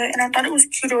haircut and I thought it was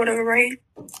cute or whatever, right?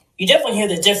 You definitely hear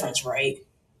the difference, right?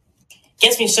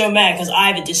 Gets me so mad because I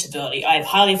have a disability. I have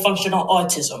highly functional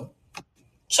autism.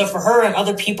 So for her and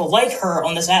other people like her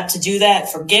on this app to do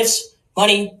that for gifts,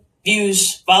 money,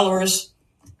 views, followers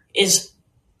is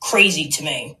crazy to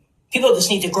me. People just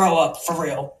need to grow up for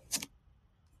real.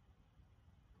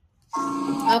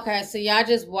 Okay, so y'all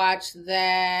just watched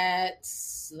that.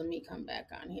 Let me come back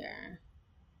on here.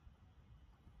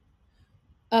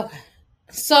 Okay.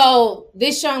 So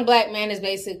this young Black man has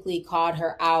basically called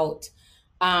her out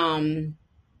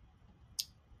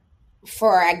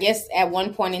for, I guess, at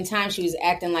one point in time, she was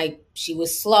acting like she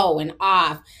was slow and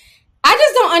off. I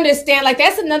just don't understand. Like,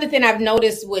 that's another thing I've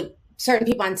noticed with certain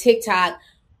people on TikTok.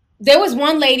 There was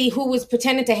one lady who was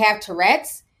pretending to have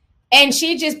Tourette's, and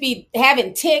she'd just be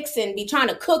having tics and be trying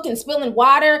to cook and spilling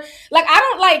water. Like, I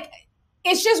don't like,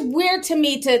 it's just weird to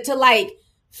me to like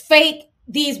fake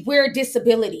these weird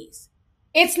disabilities.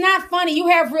 It's not funny. You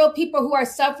have real people who are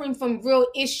suffering from real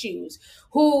issues,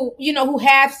 who, you know, who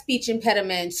have speech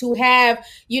impediments, who have,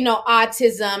 you know,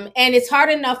 autism, and it's hard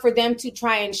enough for them to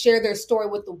try and share their story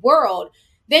with the world.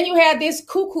 Then you have this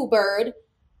cuckoo bird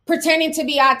pretending to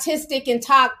be autistic and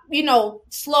talk, you know,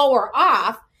 slow or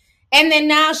off. And then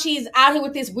now she's out here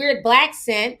with this weird Black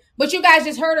scent, but you guys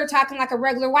just heard her talking like a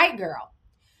regular white girl.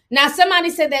 Now, somebody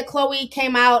said that Chloe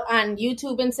came out on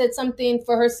YouTube and said something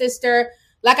for her sister.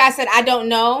 Like I said, I don't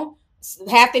know.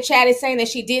 Half the chat is saying that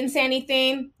she didn't say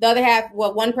anything. The other half,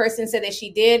 well, one person said that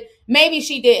she did. Maybe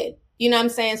she did. You know what I'm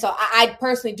saying? So I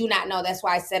personally do not know. That's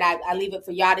why I said I leave it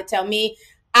for y'all to tell me.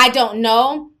 I don't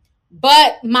know.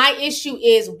 But my issue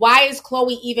is, why is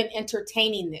Chloe even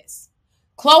entertaining this?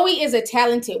 Chloe is a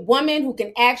talented woman who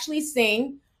can actually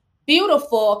sing,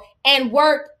 beautiful, and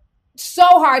work so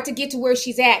hard to get to where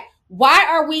she's at. Why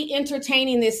are we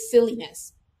entertaining this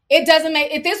silliness? It doesn't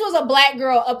make, if this was a Black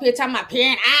girl up here talking about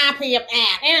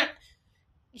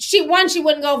she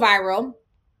wouldn't go viral.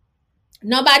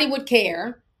 nobody would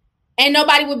care, and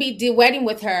nobody would be duetting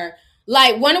with her.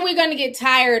 Like, when are we going to get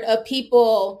tired of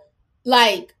people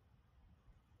like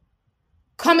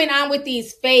coming on with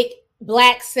these fake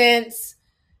black scents,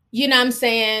 you know what I'm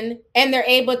saying? And they're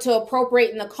able to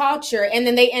appropriate in the culture, and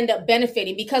then they end up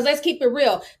benefiting. Because let's keep it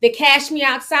real. The Cash Me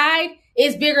Outside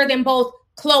is bigger than both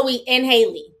Chloe and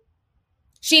Hailey.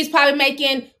 She's probably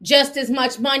making just as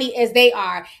much money as they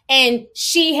are. And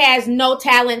she has no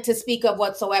talent to speak of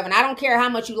whatsoever. And I don't care how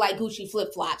much you like Gucci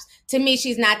flip-flops. To me,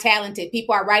 she's not talented.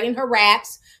 People are writing her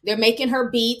raps. They're making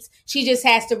her beats. She just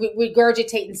has to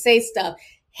regurgitate and say stuff.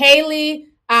 Holly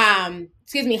and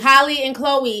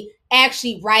Chloe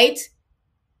actually write.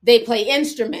 They play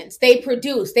instruments. They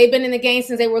produce. They've been in the game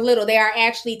since they were little. They are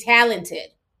actually talented.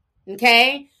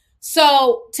 Okay?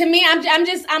 So to me,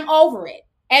 I'm over it.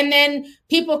 And then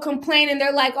people complain and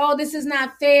they're like, oh, this is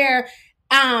not fair.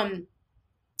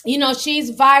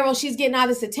 She's viral. She's getting all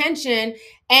this attention.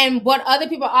 And what other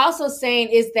people are also saying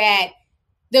is that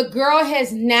the girl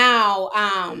has now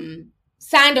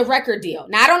signed a record deal.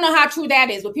 Now, I don't know how true that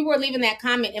is, but people are leaving that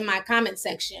comment in my comment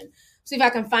section. See if I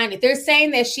can find it. They're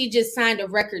saying that she just signed a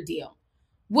record deal,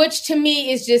 which to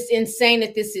me is just insane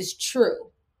that this is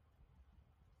true.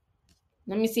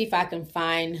 Let me see if I can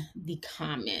find the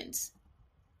comments,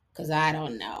 because I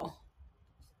don't know.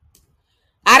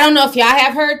 I don't know if y'all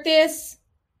have heard this,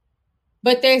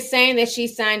 but they're saying that she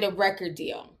signed a record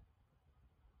deal.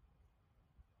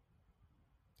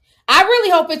 I really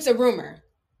hope it's a rumor.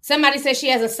 Somebody says she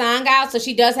has a song out, so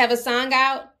she does have a song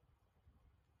out.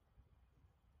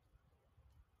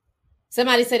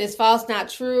 Somebody said it's false, not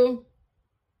true.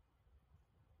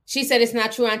 She said it's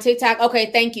not true on TikTok.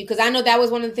 Okay, thank you. Because I know that was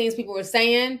one of the things people were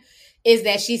saying, is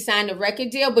that she signed a record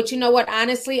deal. But you know what?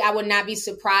 Honestly, I would not be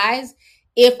surprised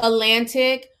if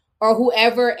Atlantic or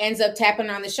whoever ends up tapping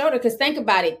her on the shoulder. Because think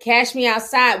about it. Cash Me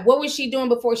Outside. What was she doing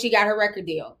before she got her record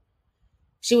deal?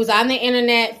 She was on the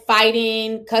internet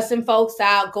fighting, cussing folks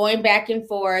out, going back and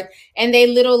forth. And they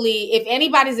literally, if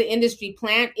anybody's an industry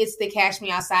plant, it's the Cash Me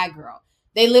Outside girl.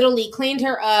 They literally cleaned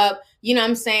her up, you know what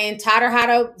I'm saying, taught her how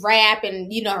to rap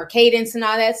and, her cadence and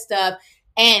all that stuff,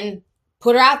 and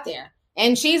put her out there.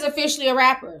 And she's officially a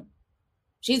rapper.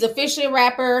 She's officially a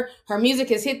rapper. Her music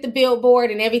has hit the Billboard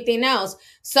and everything else.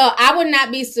 So I would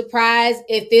not be surprised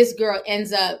if this girl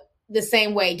ends up the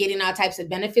same way, getting all types of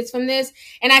benefits from this.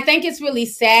 And I think it's really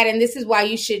sad. And this is why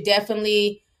you should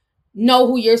definitely know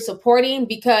who you're supporting,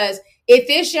 because if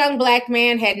this young black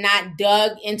man had not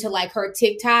dug into like her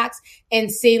TikToks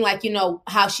and seen like,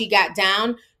 how she got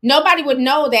down, nobody would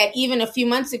know that even a few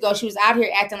months ago, she was out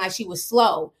here acting like she was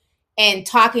slow and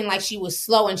talking like she was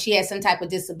slow and she had some type of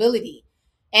disability.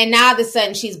 And now all of a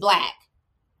sudden she's black.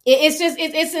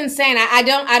 It's insane. I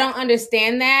don't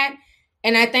understand that.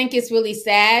 And I think it's really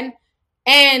sad.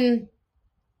 And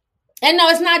no,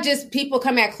 it's not just people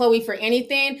come at Chloe for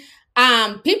anything.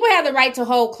 People have the right to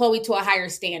hold Chloe to a higher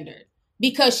standard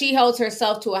because she holds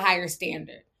herself to a higher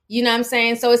standard. You know what I'm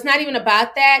saying? So it's not even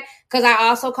about that, because I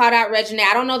also called out Regina.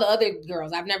 I don't know the other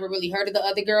girls. I've never really heard of the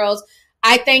other girls.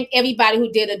 I think everybody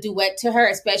who did a duet to her,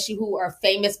 especially who are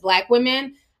famous black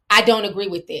women, I don't agree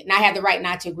with it. And I have the right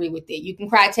not to agree with it. You can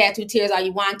cry tattoo tears all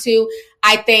you want to.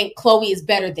 I think Chloe is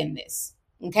better than this.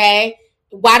 Okay?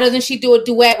 Why doesn't she do a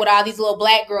duet with all these little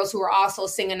black girls who are also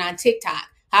singing on TikTok?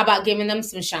 How about giving them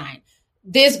some shine?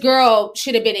 This girl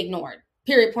should have been ignored.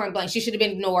 Period, point blank. She should have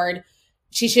been ignored.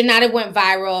 She should not have went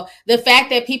viral. The fact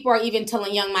that people are even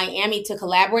telling Young Miami to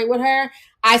collaborate with her,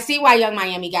 I see why Young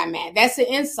Miami got mad. That's an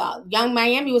insult. Young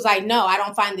Miami was like, no, I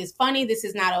don't find this funny. This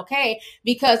is not okay.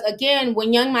 Because again,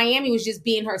 when Young Miami was just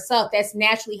being herself, that's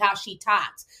naturally how she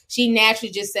talks. She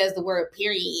naturally just says the word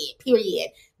period.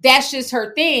 That's just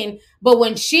her thing. But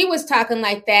when she was talking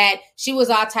like that, she was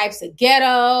all types of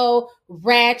ghetto,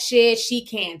 ratchet. She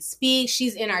can't speak.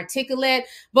 She's inarticulate.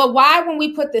 But why, when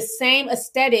we put the same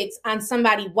aesthetics on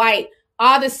somebody white,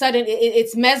 all of a sudden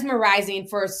it's mesmerizing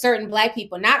for certain black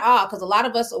people? Not all, because a lot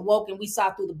of us are woke and we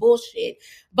saw through the bullshit.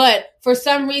 But for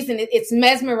some reason, it's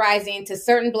mesmerizing to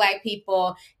certain black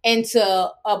people and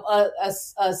to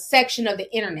a section of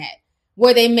the internet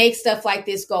where they make stuff like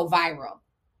this go viral.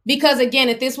 Because again,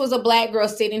 if this was a black girl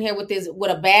sitting here with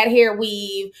a bad hair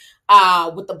weave,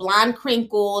 with the blonde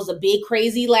crinkles, the big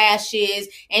crazy lashes,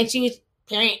 and she was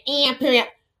period,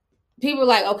 people were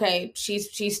like, okay, she's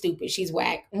stupid, she's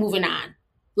whack, moving on.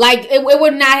 Like it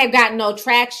would not have gotten no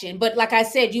traction. But like I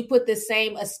said, you put the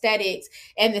same aesthetics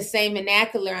and the same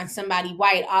vernacular on somebody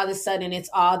white, all of a sudden it's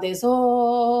all this,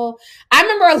 oh. I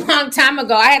remember a long time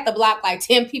ago, I had to block like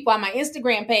 10 people on my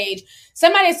Instagram page.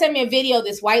 Somebody sent me a video,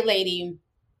 this white lady,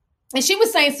 and she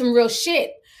was saying some real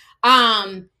shit.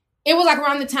 And it was like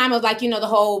around the time of like, you know, the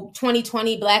whole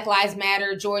 2020 Black Lives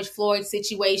Matter, George Floyd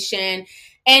situation.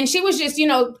 And she was just, you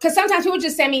know, because sometimes people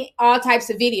just send me all types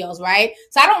of videos, right?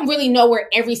 So I don't really know where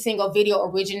every single video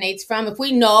originates from. If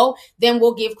we know, then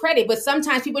we'll give credit. But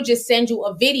sometimes people just send you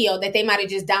a video that they might have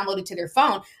just downloaded to their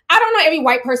phone. I don't know every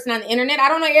white person on the internet. I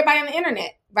don't know everybody on the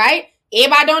internet, right?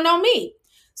 Everybody don't know me.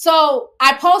 So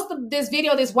I posted this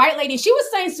video, this white lady, she was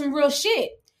saying some real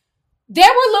shit. There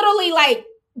were literally like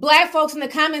Black folks in the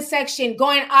comment section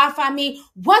going off on me.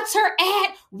 What's her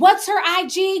ad? What's her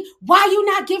IG? Why you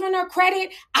not giving her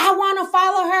credit? I want to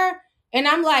follow her. And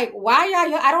I'm like, why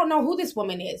y'all? I don't know who this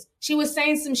woman is. She was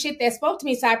saying some shit that spoke to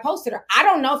me, so I posted her. I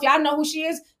don't know if y'all know who she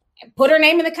is. Put her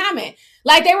name in the comment.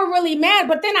 Like, they were really mad.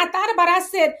 But then I thought about it. I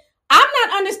said, I'm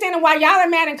not understanding why y'all are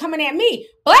mad and coming at me.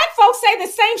 Black folks say the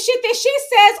same shit that she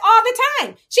says all the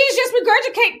time. She's just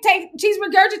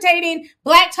regurgitating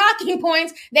Black talking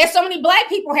points that so many Black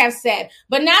people have said.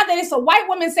 But now that it's a white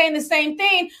woman saying the same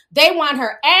thing, they want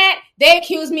her ad. They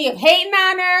accuse me of hating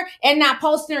on her and not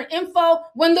posting her info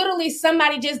when literally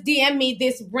somebody just DM'd me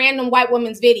this random white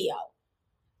woman's video.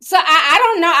 So I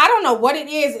don't know. I don't know what it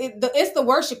is. It's the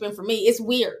worshiping for me. It's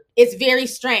weird. It's very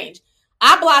strange.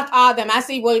 I blocked all of them. I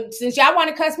see, well, since y'all want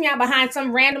to cuss me out behind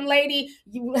some random lady,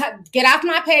 you get off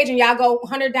my page and y'all go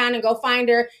hunt her down and go find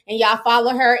her and y'all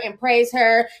follow her and praise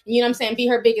her. You know what I'm saying? Be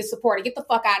her biggest supporter. Get the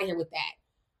fuck out of here with that.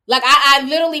 Like, I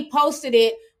literally posted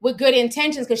it with good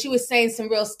intentions because she was saying some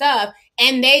real stuff.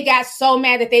 And they got so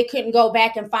mad that they couldn't go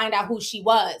back and find out who she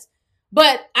was.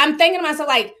 But I'm thinking to myself,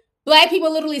 like, Black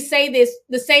people literally say this,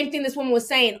 the same thing this woman was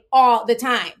saying all the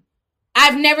time.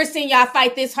 I've never seen y'all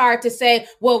fight this hard to say,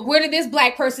 well, where did this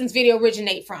Black person's video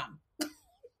originate from?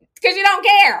 Because you don't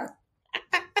care.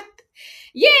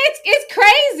 Yeah, it's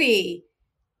crazy.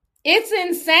 It's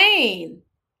insane.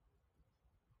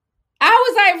 I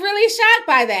was like really shocked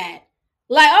by that.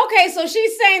 Like, okay, so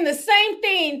she's saying the same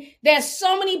thing that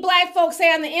so many Black folks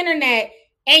say on the internet,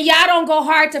 and y'all don't go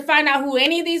hard to find out who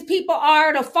any of these people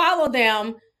are to follow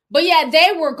them. But yeah,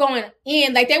 they were going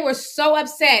in, like they were so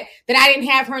upset that I didn't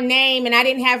have her name and I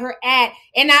didn't have her at,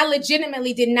 and I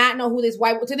legitimately did not know who this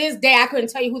white, to this day, I couldn't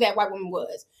tell you who that white woman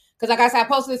was. Because like I said, I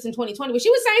posted this in 2020, but she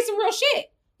was saying some real shit.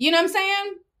 You know what I'm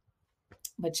saying?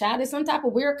 But child, is some type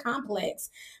of weird complex.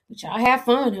 But y'all have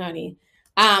fun, honey.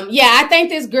 Yeah, I think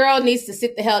this girl needs to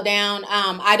sit the hell down.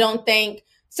 I don't think,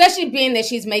 especially being that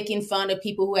she's making fun of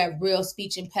people who have real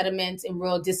speech impediments and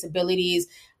real disabilities,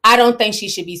 I don't think she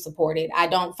should be supported. I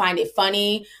don't find it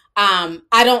funny.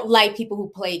 I don't like people who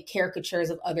play caricatures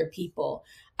of other people,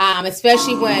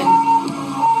 especially when...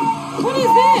 What is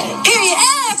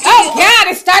that? Oh,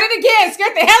 God, it started again.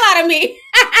 Scared the hell out of me.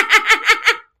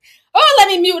 Oh, let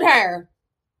me mute her.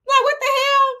 Like, what the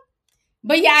hell?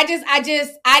 But yeah,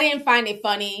 I didn't find it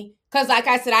funny. Because like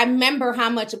I said, I remember how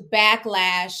much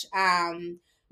backlash